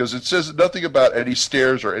 basically, because it says nothing about any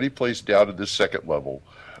stairs or any place down to this 2nd level.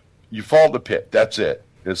 You fall in the pit. That's it.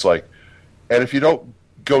 It's and if you don't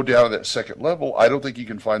go down to that 2nd level, I don't think you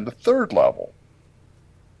can find the 3rd level.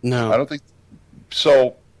 No. I don't think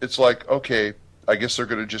so. It's okay, I guess they're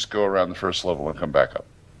going to just go around the 1st level and come back up.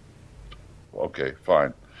 Okay,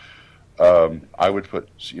 fine. I would put,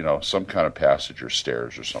 some kind of passage or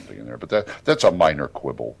stairs or something in there, but that's a minor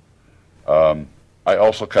quibble. I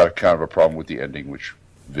also got kind of a problem with the ending, which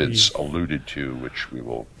Vince alluded to, which we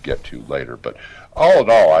will get to later. But all in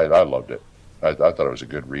all, I loved it. I thought it was a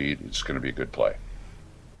good read. It's going to be a good play.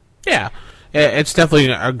 Yeah. It's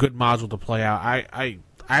definitely a good module to play out.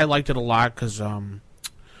 I liked it a lot because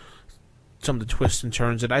some of the twists and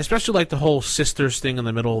turns. And I especially like the whole sisters thing in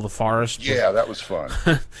the middle of the forest. Yeah, that was fun.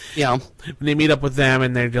 Yeah. When they meet up with them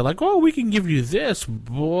and they're like, oh, we can give you this. Kind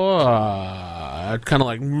of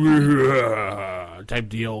like type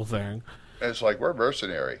deal thing. And it's we're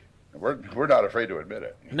mercenary. We're not afraid to admit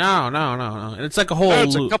it. No. And it's like a whole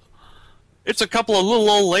It's a loop. couple, It's a couple of little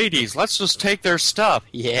old ladies. Let's just take their stuff.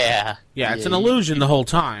 Yeah. Yeah, it's an illusion the whole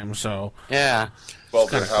time, so... Yeah. Well,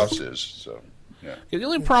 their house is, so, yeah. The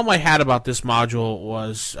only problem I had about this module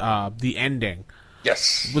was the ending.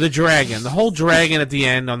 Yes. With the dragon. The whole dragon at the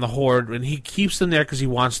end on the Horde, and he keeps them there because he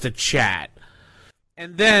wants to chat.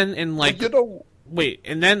 And then, in like...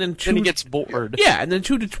 and then in Then he gets bored. Yeah, and then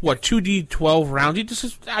 2d12 rounds, he just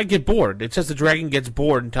says, I get bored. It says the dragon gets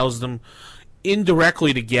bored and tells them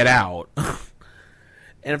indirectly to get out.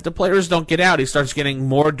 And if the players don't get out, he starts getting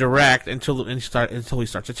more direct until he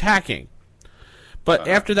starts attacking. But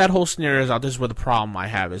after that whole scenario is out, this is where the problem I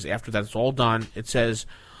have is after that's all done, it says,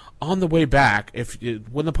 on the way back,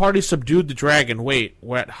 when the party subdued the dragon,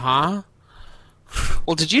 huh?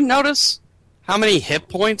 Well, did you notice how many hit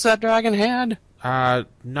points that dragon had?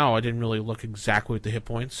 No, I didn't really look exactly at the hit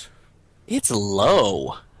points. It's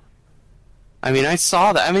low. I mean, I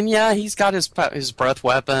saw that. I mean, yeah, he's got his breath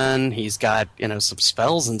weapon, he's got, some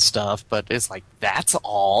spells and stuff, but it's like, that's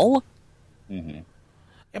all? Mm-hmm.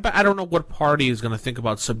 Yeah, but I don't know what party is going to think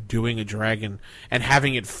about subduing a dragon and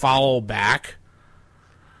having it follow back.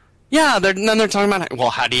 Yeah, then they're talking about,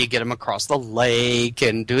 well, how do you get him across the lake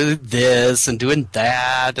and do this and doing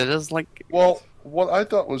that? It is like... Well, what I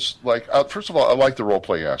thought was, like, first of all, I like the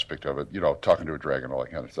role-playing aspect of it, talking to a dragon, all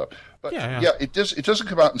that kind of stuff. But, yeah, it doesn't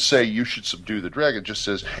come out and say you should subdue the dragon. It just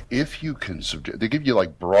says, if you can subdue... They give you,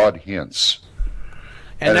 like, broad hints.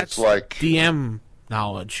 And that's it's like... DM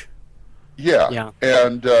knowledge. Yeah.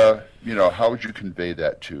 And, how would you convey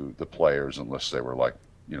that to the players unless they were, like,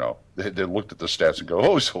 they looked at the stats and go,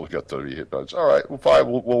 oh, he's only got 30 hit points. All right, well, fine,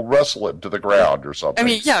 we'll wrestle him to the ground or something. I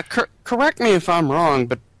mean, yeah, correct me if I'm wrong,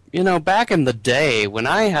 but, back in the day, when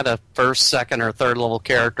I had a first, second, or third level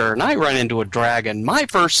character and I run into a dragon, my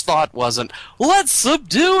first thought wasn't, let's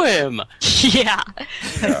subdue him! Yeah.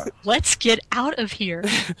 Let's get out of here.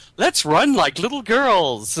 Let's run like little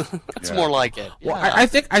girls. That's more like it. Well, I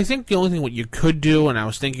think the only thing what you could do, and I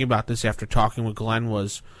was thinking about this after talking with Glenn,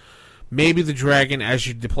 was... Maybe the dragon, as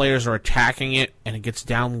the players are attacking it, and it gets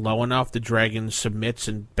down low enough, the dragon submits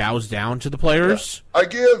and bows down to the players. Yeah. I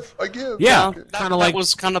give. Yeah, that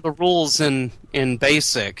was kind of the rules in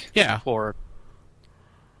Basic. Yeah. But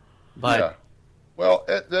yeah. Well,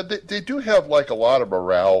 they do have like a lot of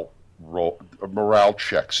morale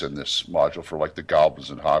checks in this module for like the goblins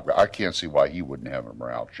and hobgoblins. I can't see why he wouldn't have a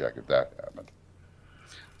morale check if that happened.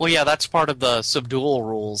 Well, yeah, that's part of the subdual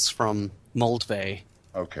rules from Moldvay.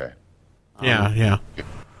 Okay. Yeah.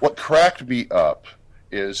 What cracked me up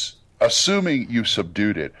is, assuming you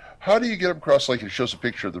subdued it, how do you get him across lake? It shows a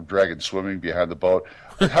picture of the dragon swimming behind the boat.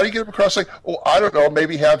 How do you get him across lake? Oh, I don't know.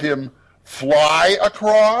 Maybe have him fly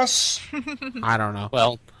across? I don't know.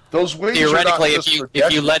 Well, those wings theoretically, are not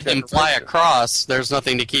if you let him fly across, there's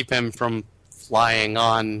nothing to keep him from flying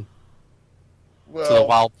on to the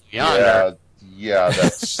wild yonder. Yeah,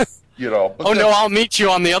 that's... But no, I'll meet you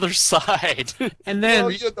on the other side. And then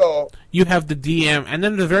you have the DM, and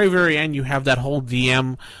then at the very, very end, you have that whole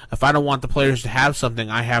DM. If I don't want the players to have something,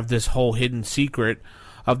 I have this whole hidden secret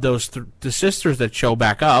of those the sisters that show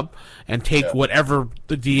back up and take whatever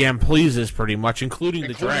the DM pleases, pretty much, including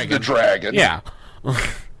the dragon. Yeah.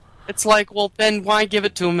 It's like, well, then why give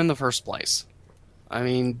it to him in the first place? I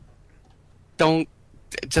mean, don't.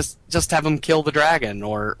 Just have him kill the dragon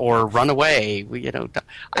or run away.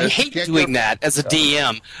 I hate doing that as a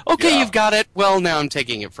DM. Okay, you've got it. Well, now I'm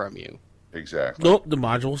taking it from you. Exactly. Nope, the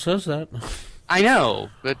module says that. I know,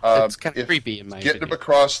 but it's kind of creepy in my opinion. Getting him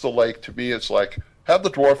across the lake, to me, it's like, have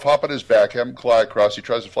the dwarf hop on his back, have him fly across. He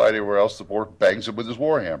tries to fly anywhere else. The dwarf bangs him with his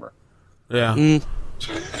warhammer. Yeah.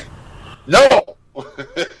 No!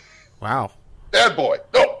 Wow. Bad boy.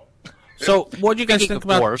 No! So, what do you guys think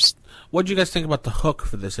about... Dwarfs, what do you guys think about the hook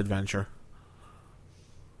for this adventure?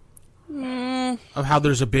 Of how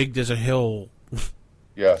there's a hill.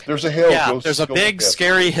 Yeah, there's a hill. Yeah, there's a big,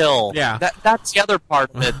 scary hill. Yeah. That's the other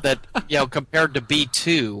part of it that, compared to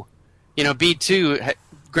B2, B2,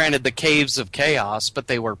 granted the Caves of Chaos, but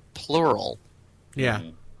they were plural. Yeah.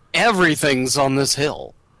 Everything's on this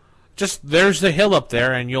hill. Just, there's the hill up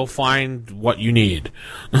there, and you'll find what you need.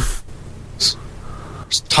 There's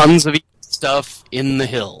tons of stuff in the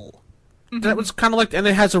hill. That was kind of like, and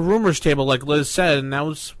it has a rumors table, like Liz said, and that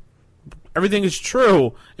was, everything is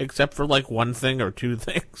true, except for like one thing or two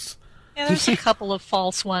things. Yeah, there's a couple of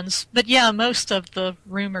false ones. But yeah, most of the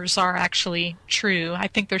rumors are actually true. I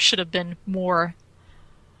think there should have been more.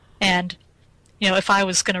 And, if I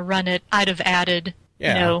was going to run it, I'd have added,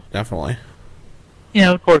 definitely.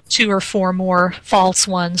 2 or 4 more false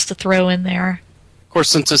ones to throw in there. Of course,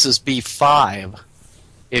 since this is B5,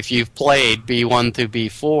 if you've played B1 through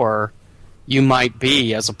B4, you might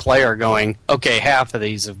be as a player going, okay, half of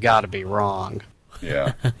these have got to be wrong.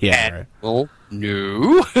 Yeah. Yeah. And, Right. well,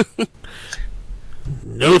 no.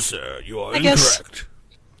 No, sir, you are I guess- incorrect.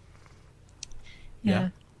 Yeah.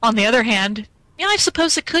 On the other hand, I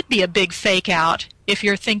suppose it could be a big fake out if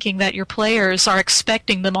you're thinking that your players are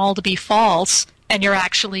expecting them all to be false and you're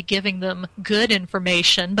actually giving them good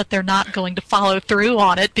information, but they're not going to follow through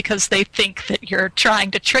on it because they think that you're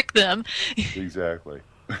trying to trick them. Exactly.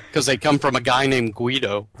 Because they come from a guy named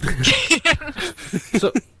Guido.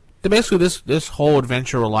 So basically, this whole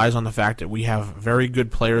adventure relies on the fact that we have very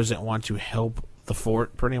good players that want to help the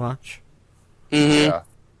fort, pretty much. Yeah.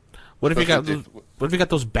 What if you got Especially what if you got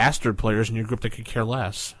those bastard players in your group that could care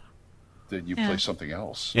less? Then you Yeah. play something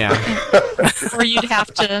else. Yeah. Or you'd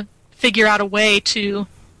have to figure out a way to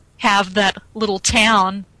have that little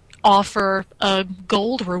town offer a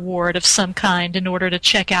gold reward of some kind in order to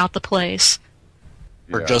check out the place.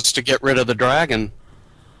 Or Yeah. just to get rid of the dragon.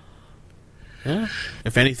 Yeah.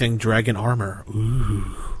 If anything, dragon armor.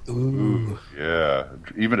 Ooh. Yeah.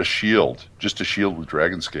 Even a shield. Just a shield with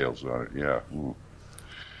dragon scales on it. Yeah. Ooh.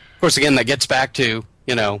 Of course, again, that gets back to,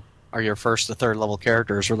 are your first to third level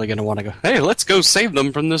characters really going to want to go, hey, let's go save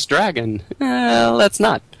them from this dragon? Let's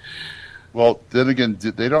not. Well, then again,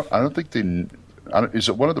 they don't. I don't think they. Is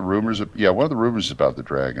it one of the rumors? Yeah, one of the rumors is about the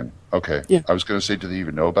dragon. Okay. Yeah. I was going to say, do they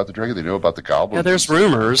even know about the dragon? They know about the goblins. Yeah, there's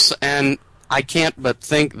rumors, and I can't but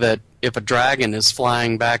think that if a dragon is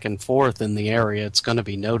flying back and forth in the area, it's going to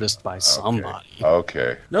be noticed by somebody.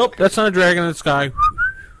 Okay. Nope, that's not a dragon in the sky.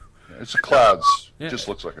 It's the clouds. Yeah. It just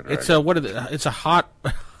looks like a dragon. It's a it's a hot.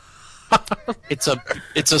 It's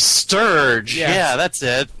a sturge. Yes. Yeah, that's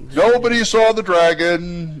it. Nobody saw the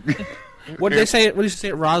dragon. What did they say? What did you say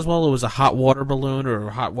at Roswell? It was a hot water balloon or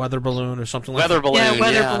a hot weather balloon or something like Weather that. balloon. Yeah,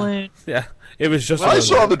 weather balloon. Yeah, it was just. I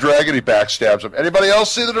saw the dragon. He backstabs him. Anybody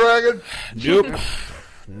else see the dragon? Nope.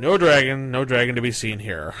 No dragon to be seen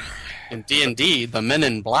here. In D&D, the men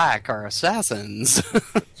in black are assassins.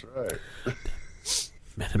 That's right.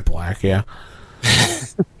 Men in Black, yeah.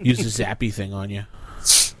 Use the zappy thing on you.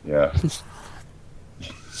 Yeah.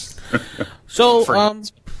 So, For-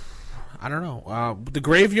 I don't know. The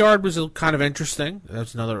graveyard was kind of interesting.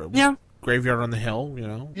 That's another graveyard on the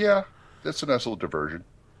hill. Yeah. That's a nice little diversion.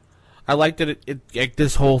 I like that it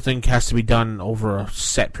this whole thing has to be done over a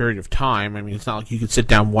set period of time. I mean, it's not like you could sit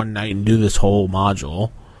down one night and do this whole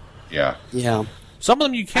module. Yeah. Yeah. Some of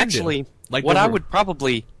them you can Actually, do. Like what the- I would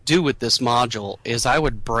probably do with this module is I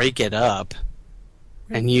would break it up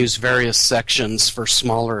and use various sections for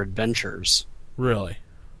smaller adventures. Really.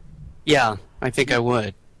 Yeah, I think I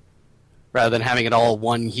would. Rather than having it all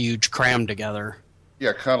one huge cram together.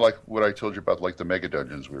 Yeah, kind of like what I told you about, like the mega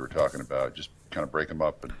dungeons we were talking about. Just kind of break them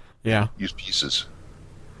up and Yeah. use pieces.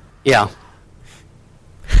 Yeah.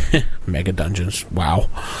 Mega dungeons. Wow.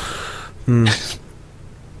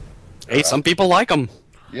 Hey, some people like them.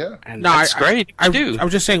 Yeah. And No, that's great. I do.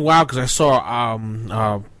 was just saying wow because I saw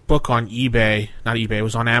a book on eBay, not eBay, it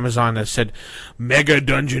was on Amazon that said Mega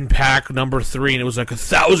Dungeon Pack number 3, and it was like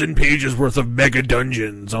 1,000 pages worth of Mega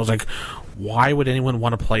Dungeons. I was like, why would anyone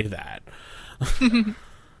want to play that?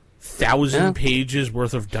 1,000 pages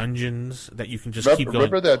worth of dungeons that you can just keep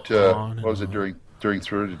going. Remember that? on and What was it on. during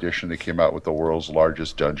third edition? They came out with the world's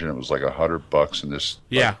largest dungeon. It was like $100 in this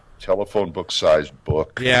Yeah. telephone book sized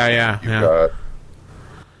book. Yeah.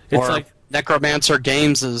 It's or like Necromancer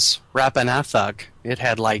Games' Rapanathuk. It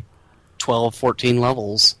had like 12, 14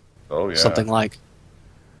 levels. Oh yeah. Something like.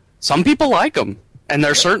 Some people like them, and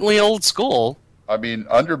they're certainly old school. I mean,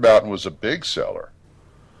 Undermountain was a big seller.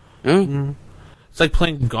 Mm. it's like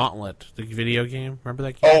playing Gauntlet, the video game. Remember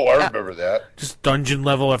that game? Oh, I remember that. Just dungeon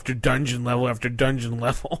level after dungeon level after dungeon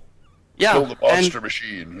level. Yeah, Kill the monster and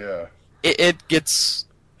machine. Yeah. it gets...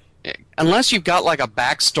 Unless you've got like a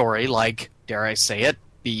backstory, like, dare I say it,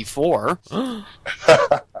 B4.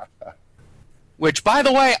 Which, by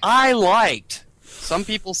the way, I liked. Some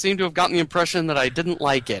people seem to have gotten the impression that I didn't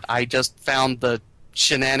like it. I just found the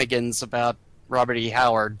shenanigans about Robert E.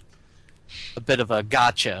 Howard a bit of a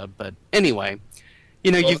gotcha. But anyway,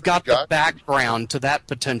 you've got the gotcha. background to that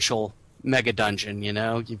potential mega dungeon,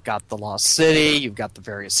 You've got the Lost City, you've got the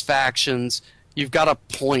various factions, you've got a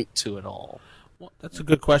point to it all. Well, that's a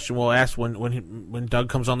good question. We'll ask when Doug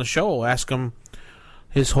comes on the show. We'll ask him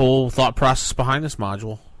his whole thought process behind this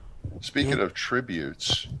module. Speaking of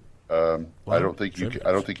tributes, I don't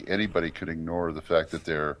think anybody could ignore the fact that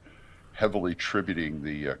they're heavily tributing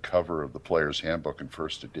the cover of the Player's Handbook in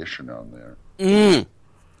first edition on there.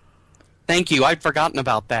 Thank you. I'd forgotten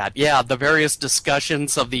about that. Yeah, the various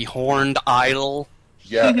discussions of the horned idol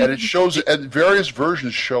Yeah, and it shows, and various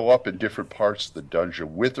versions show up in different parts of the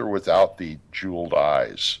dungeon, with or without the jeweled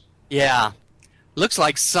eyes. Yeah. Looks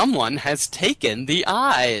like someone has taken the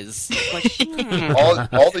eyes. Like,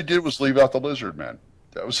 All they did was leave out the lizard men.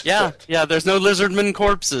 That was it. Yeah, there's no lizardman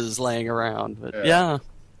corpses laying around. But yeah.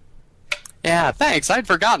 Yeah, thanks. I'd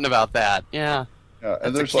forgotten about that. Yeah. Yeah,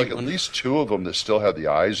 and That's there's a like cute at one. least two of them that still have the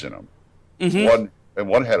eyes in them. Mm-hmm.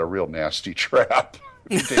 One had a real nasty trap.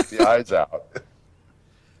 You take the eyes out.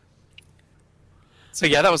 So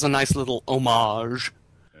yeah, that was a nice little homage.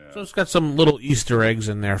 So it's got some little Easter eggs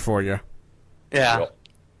in there for you. Yeah. Well,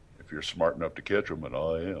 if you're smart enough to catch them, and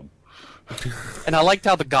I am. And I liked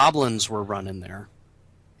how the goblins were running there.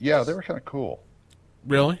 Yeah, they were kind of cool.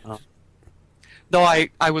 Really? Though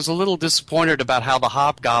I was a little disappointed about how the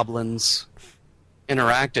hobgoblins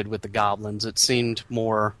interacted with the goblins. It seemed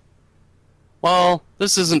more, well,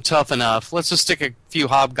 this isn't tough enough. Let's just stick a few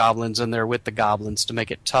hobgoblins in there with the goblins to make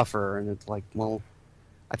it tougher. And it's like, well,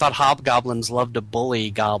 I thought hobgoblins loved to bully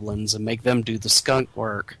goblins and make them do the skunk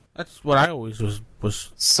work. That's what I always was.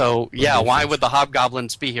 So, yeah, why would the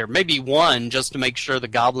hobgoblins be here? Maybe one, just to make sure the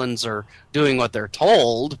goblins are doing what they're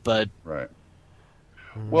told, but... Right.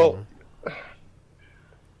 Well,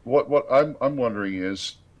 what I'm wondering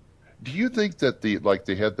is, do you think that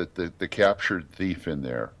they had the captured thief in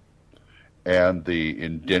there, and the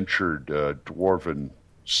indentured dwarven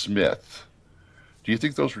smith? Do you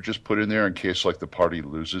think those were just put in there in case the party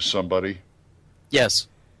loses somebody? Yes.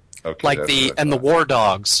 Okay. Like the war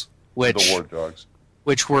dogs, which the war dogs,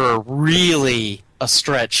 which were really a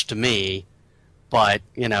stretch to me, but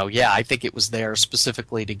I think it was there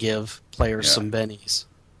specifically to give players some bennies.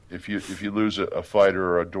 If you lose a fighter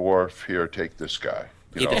or a dwarf, here, take this guy.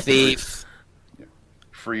 Keep a thief.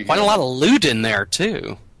 Free. Quite him. a lot of loot in there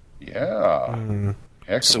too. Yeah.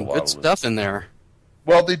 Heck Some of a lot good of loot. stuff in there.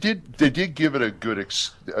 Well, they did give it a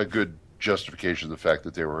good justification of the fact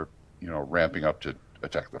that they were ramping up to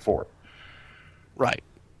attack the fort. Right.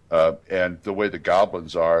 And the way the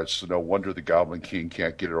goblins are, it's no wonder the Goblin King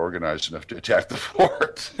can't get it organized enough to attack the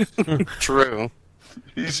fort. True.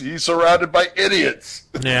 He's surrounded by idiots.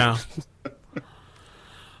 Yeah.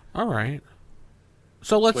 All right.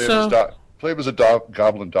 So let's play him as a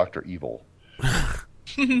goblin Dr. Evil.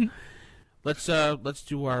 let's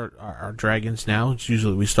do our dragons now. It's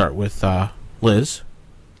usually we start with Liz.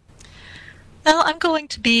 Well, I'm going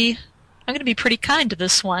to be pretty kind to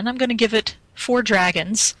this one. I'm going to give it 4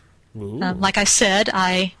 dragons. Like I said,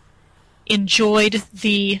 I enjoyed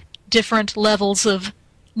the different levels of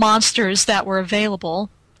monsters that were available,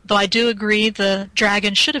 though I do agree the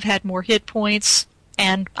dragon should have had more hit points,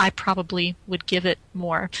 and I probably would give it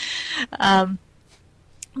more.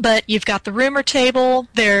 But you've got the rumor table,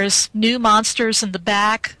 there's new monsters in the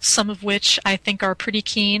back, some of which I think are pretty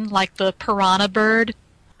keen, like the piranha bird.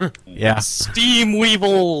 Yeah. Steam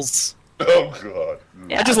Weevils! Oh, God.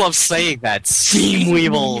 I just love saying that. Steam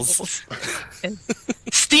Weevils!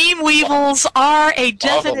 Steam Weevils are a Lava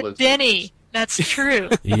definite lizards. Benny. That's true.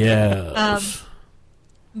 Yeah.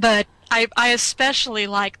 But I especially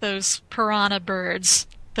like those piranha birds.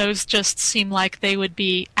 Those just seem like they would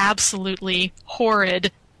be absolutely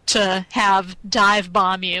horrid to have dive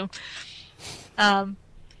bomb you. And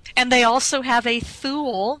they also have a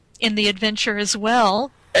Thule in the adventure as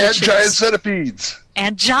well. And giant centipedes.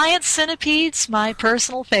 And giant centipedes, my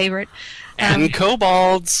personal favorite. And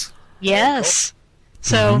kobolds! Yes.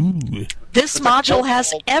 So Ooh. this module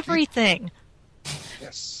has everything.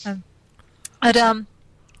 Yes. But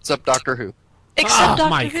Except Doctor Who. except Doctor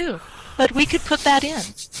Mike. Who. But we could put that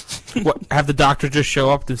in. What? Have the doctor just show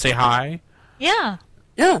up and say hi? Yeah.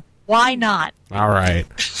 Yeah. Why not? All right.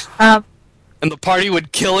 And the party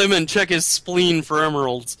would kill him and check his spleen for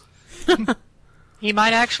emeralds. He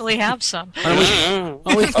might actually have some. I'd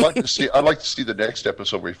like to see the next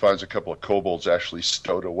episode where he finds a couple of kobolds actually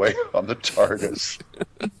stowed away on the TARDIS.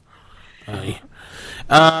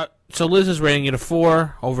 So Liz is rating it a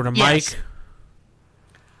 4. Over to Yes. Mike.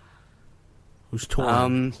 Who's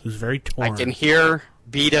torn? Who's very torn. I can hear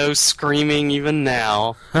Beto screaming even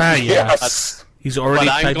now. Yes. He's already.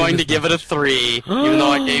 But I'm typing going to his give it a 3, even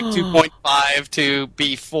though I gave 2.5 to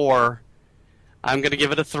B4. I'm going to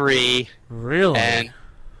give it a 3. Really? And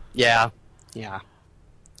yeah.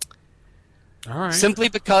 All right. Simply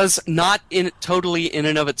because not totally in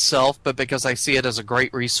and of itself, but because I see it as a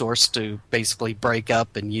great resource to basically break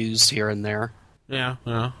up and use here and there. Yeah.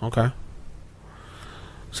 Okay.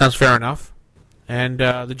 Sounds fair enough. And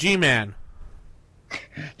the G-Man.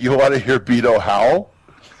 You want to hear Beto howl?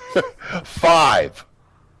 5.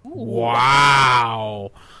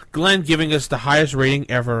 Wow. Glenn giving us the highest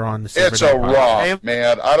rating ever on the It's a romp,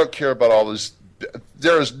 man. I don't care about all this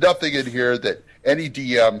there is nothing in here that any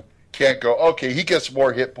DM can't go, okay, he gets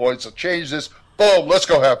more hit points, so change this, boom, let's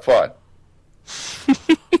go have fun.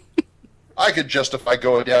 I could justify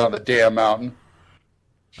going down the damn mountain.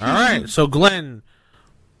 All right, so Glenn,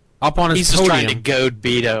 up on his He's just podium. trying to goad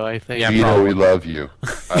Beto, I think. Yeah, Vito, probably. we love you.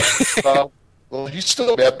 Well, he's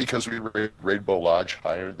still mad because we rated Rainbow Lodge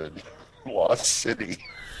higher than Lost City.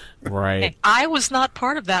 Right. I was not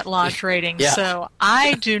part of that lodge rating, Yeah. so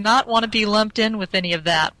I do not want to be lumped in with any of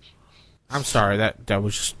that. I'm sorry, that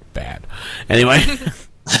was just bad. Anyway.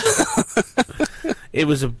 It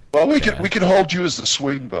was a... Well, we can hold you as the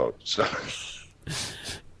swing vote. So.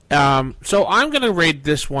 So I'm going to rate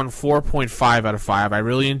this one 4.5 out of 5. I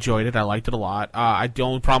really enjoyed it. I liked it a lot. The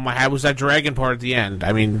only problem I had was that dragon part at the end.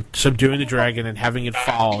 I mean, subduing the dragon and having it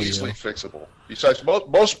follow Easily you. fixable. Besides,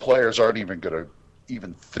 most players aren't even going to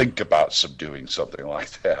even think about subduing something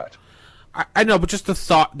like that. I know, but just the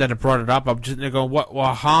thought that it brought it up, I'm just going, what?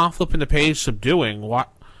 Well, flipping the page, subduing. What?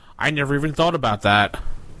 I never even thought about that.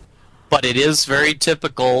 But it is very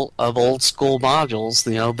typical of old school modules,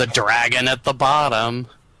 you know, the dragon at the bottom.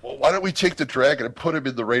 Well, why don't we take the dragon and put him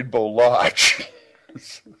in the Rainbow Lodge?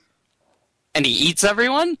 And he eats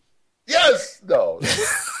everyone? Yes! No.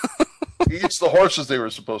 He eats the horses they were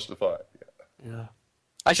supposed to find. Yeah.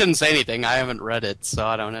 I shouldn't say anything. I haven't read it, so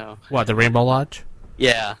I don't know. What, the Rainbow Lodge?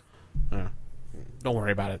 Yeah. Don't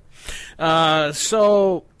worry about it.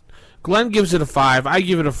 So, Glenn gives it a 5. I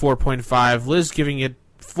give it a 4.5. Liz giving it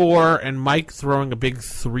 4, and Mike throwing a big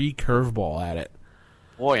 3 curveball at it.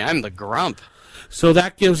 Boy, I'm the grump. So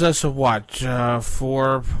that gives us a what?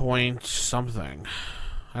 4 point something.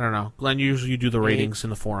 I don't know. Glenn, usually you do the ratings in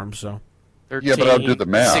the forums, so. 13, Yeah, but I'll do the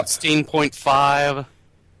math. 16.5,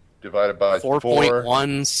 Divided by 4.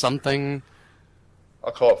 4.1 something.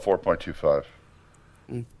 I'll call it 4.25.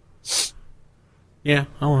 Yeah,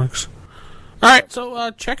 that works. Alright,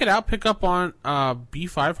 so check it out. Pick up on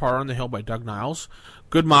B5 Horror on the Hill by Doug Niles.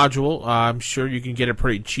 Good module. I'm sure you can get it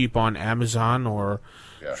pretty cheap on Amazon or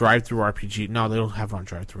Drive-Thru RPG. No, they don't have it on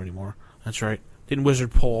Drive-Thru anymore. That's right. Didn't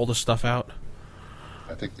Wizard pull all the stuff out?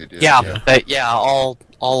 I think they did. Yeah, all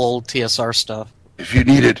old TSR stuff. If you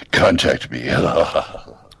need it, contact me.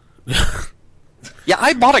 Yeah,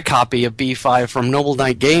 I bought a copy of B5 from Noble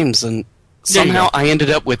Knight Games, and somehow I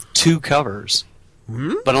ended up with 2 covers,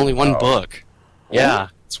 but only 1 book. Yeah,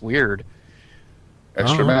 it's weird.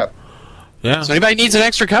 Extra map. Yeah. So anybody needs an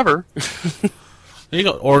extra cover. There you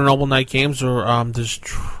go. Or Noble Knight Games, or does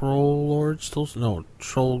Troll Lord still? No,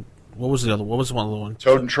 Troll. What was the other? What was the one other one?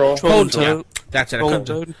 Toad and Troll? Toad. Yeah, that's it. Troll and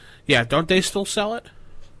Toad. Yeah, don't they still sell it?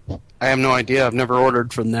 I have no idea. I've never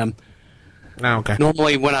ordered from them. Oh, okay.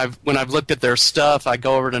 Normally, when I've looked at their stuff, I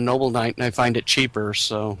go over to Noble Knight and I find it cheaper.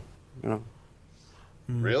 So, you know,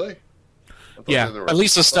 Really? I thought Yeah. they were- at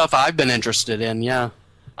least the stuff I've been interested in. Yeah.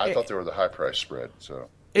 I thought they were the high price spread. So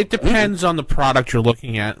It depends on the product you're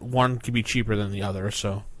looking at. One could be cheaper than the other,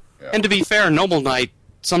 so. And to be fair, Noble Knight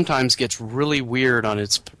sometimes gets really weird on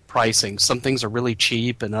its pricing. Some things are really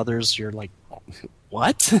cheap, and others you're like,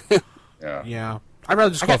 what? yeah. Yeah. I'd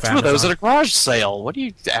rather just I go got for 2 of those at Amazon. a garage sale. What are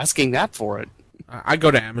you asking that for it? I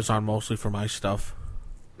go to Amazon mostly for my stuff.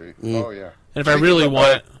 Oh yeah. And if I really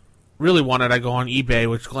want it, I go on eBay,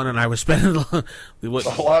 which Glenn and I was spending A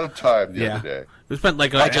lot of time the other day. We spent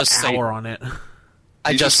like an hour on it.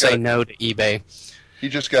 I You just just say gotta- no to eBay. You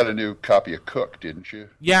just got a new copy of Cook, didn't you?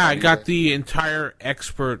 Yeah, I On got eBay? the entire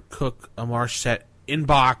Expert Cook Amarsh set in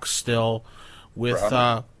box still with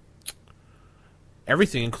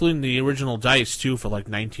everything, including the original dice too, for like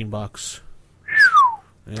 $19.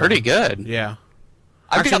 Yeah. Pretty good. Yeah.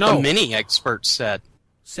 I've Actually, got no. the mini expert set.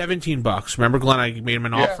 $17. Remember, Glenn? I made him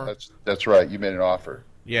an offer. That's right. You made an offer.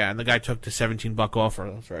 Yeah, and the guy took the $17 offer.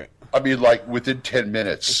 That's right. I mean, like within 10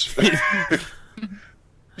 minutes. He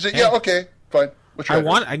said, "Yeah, okay, fine." We'll try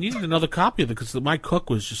this." I needed another copy of it because my Cook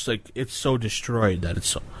was just like, it's so destroyed that it's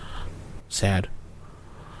so sad.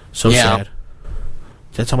 So Yeah. sad.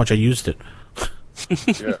 That's how much I used it.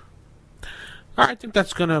 Yeah. All right, I think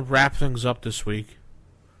that's gonna wrap things up this week.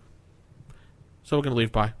 So we're gonna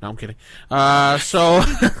leave by. No, I'm kidding. So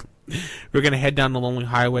we're gonna head down the lonely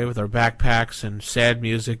highway with our backpacks and sad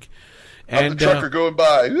music. And the trucker going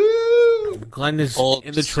by. Woo! Glenn is Old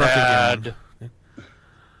in the truck sad. again.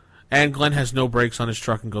 And Glenn has no brakes on his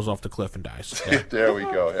truck and goes off the cliff and dies. Yeah. There we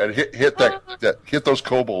go. And hit those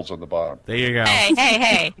kobolds on the bottom. There you go.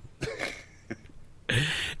 Hey.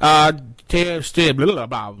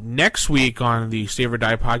 Next week on the Save or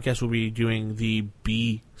Die podcast, we'll be doing the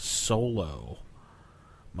B Solo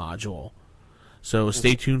module. So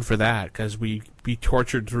stay tuned for that, because we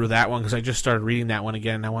tortured through that one, because I just started reading that one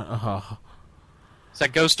again, and I went, Is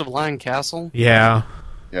that Ghost of Lion Castle? Yeah.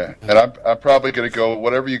 Yeah, and I'm probably going to go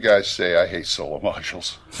whatever you guys say. I hate solo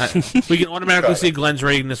modules. We can automatically see Glenn's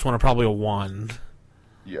rating this one probably a 1.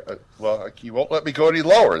 Yeah, well, you won't let me go any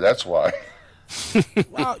lower. That's why.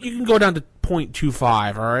 Well, you can go down to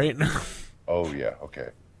 0.25. All right. Oh yeah,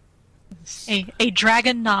 okay. A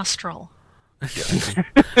dragon nostril.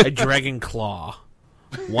 A dragon claw.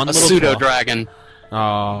 One A little pseudo claw. dragon.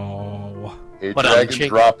 Oh. A But dragon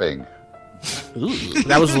dropping.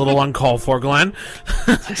 That was a little uncalled for, Glenn.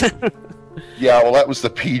 Yeah, well, that was the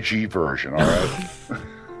PG version. All right.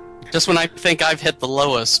 Just when I think I've hit the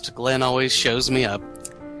lowest, Glenn always shows me up.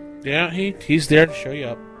 Yeah, he's there to show you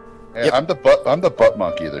up. Hey, I'm the butt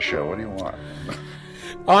monkey of the show. What do you want?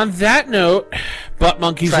 On that note, butt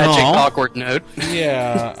monkeys Tragic, and all. awkward note.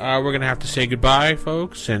 Yeah, we're gonna have to say goodbye,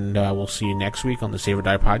 folks, and we'll see you next week on the Save or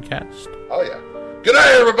Die podcast. Oh yeah. Good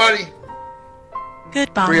night, everybody.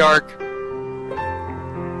 Goodbye. Free arc.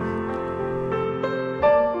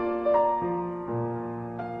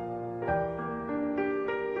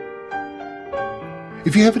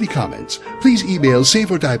 If you have any comments, please email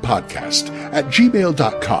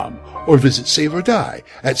saveordie@gmail.com or visit Save or Die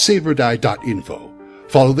at saveordie.info.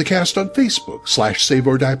 Follow the cast on Facebook /Save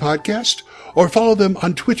or Die Podcast or follow them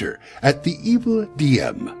on Twitter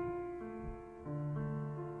 @TheEvilDM.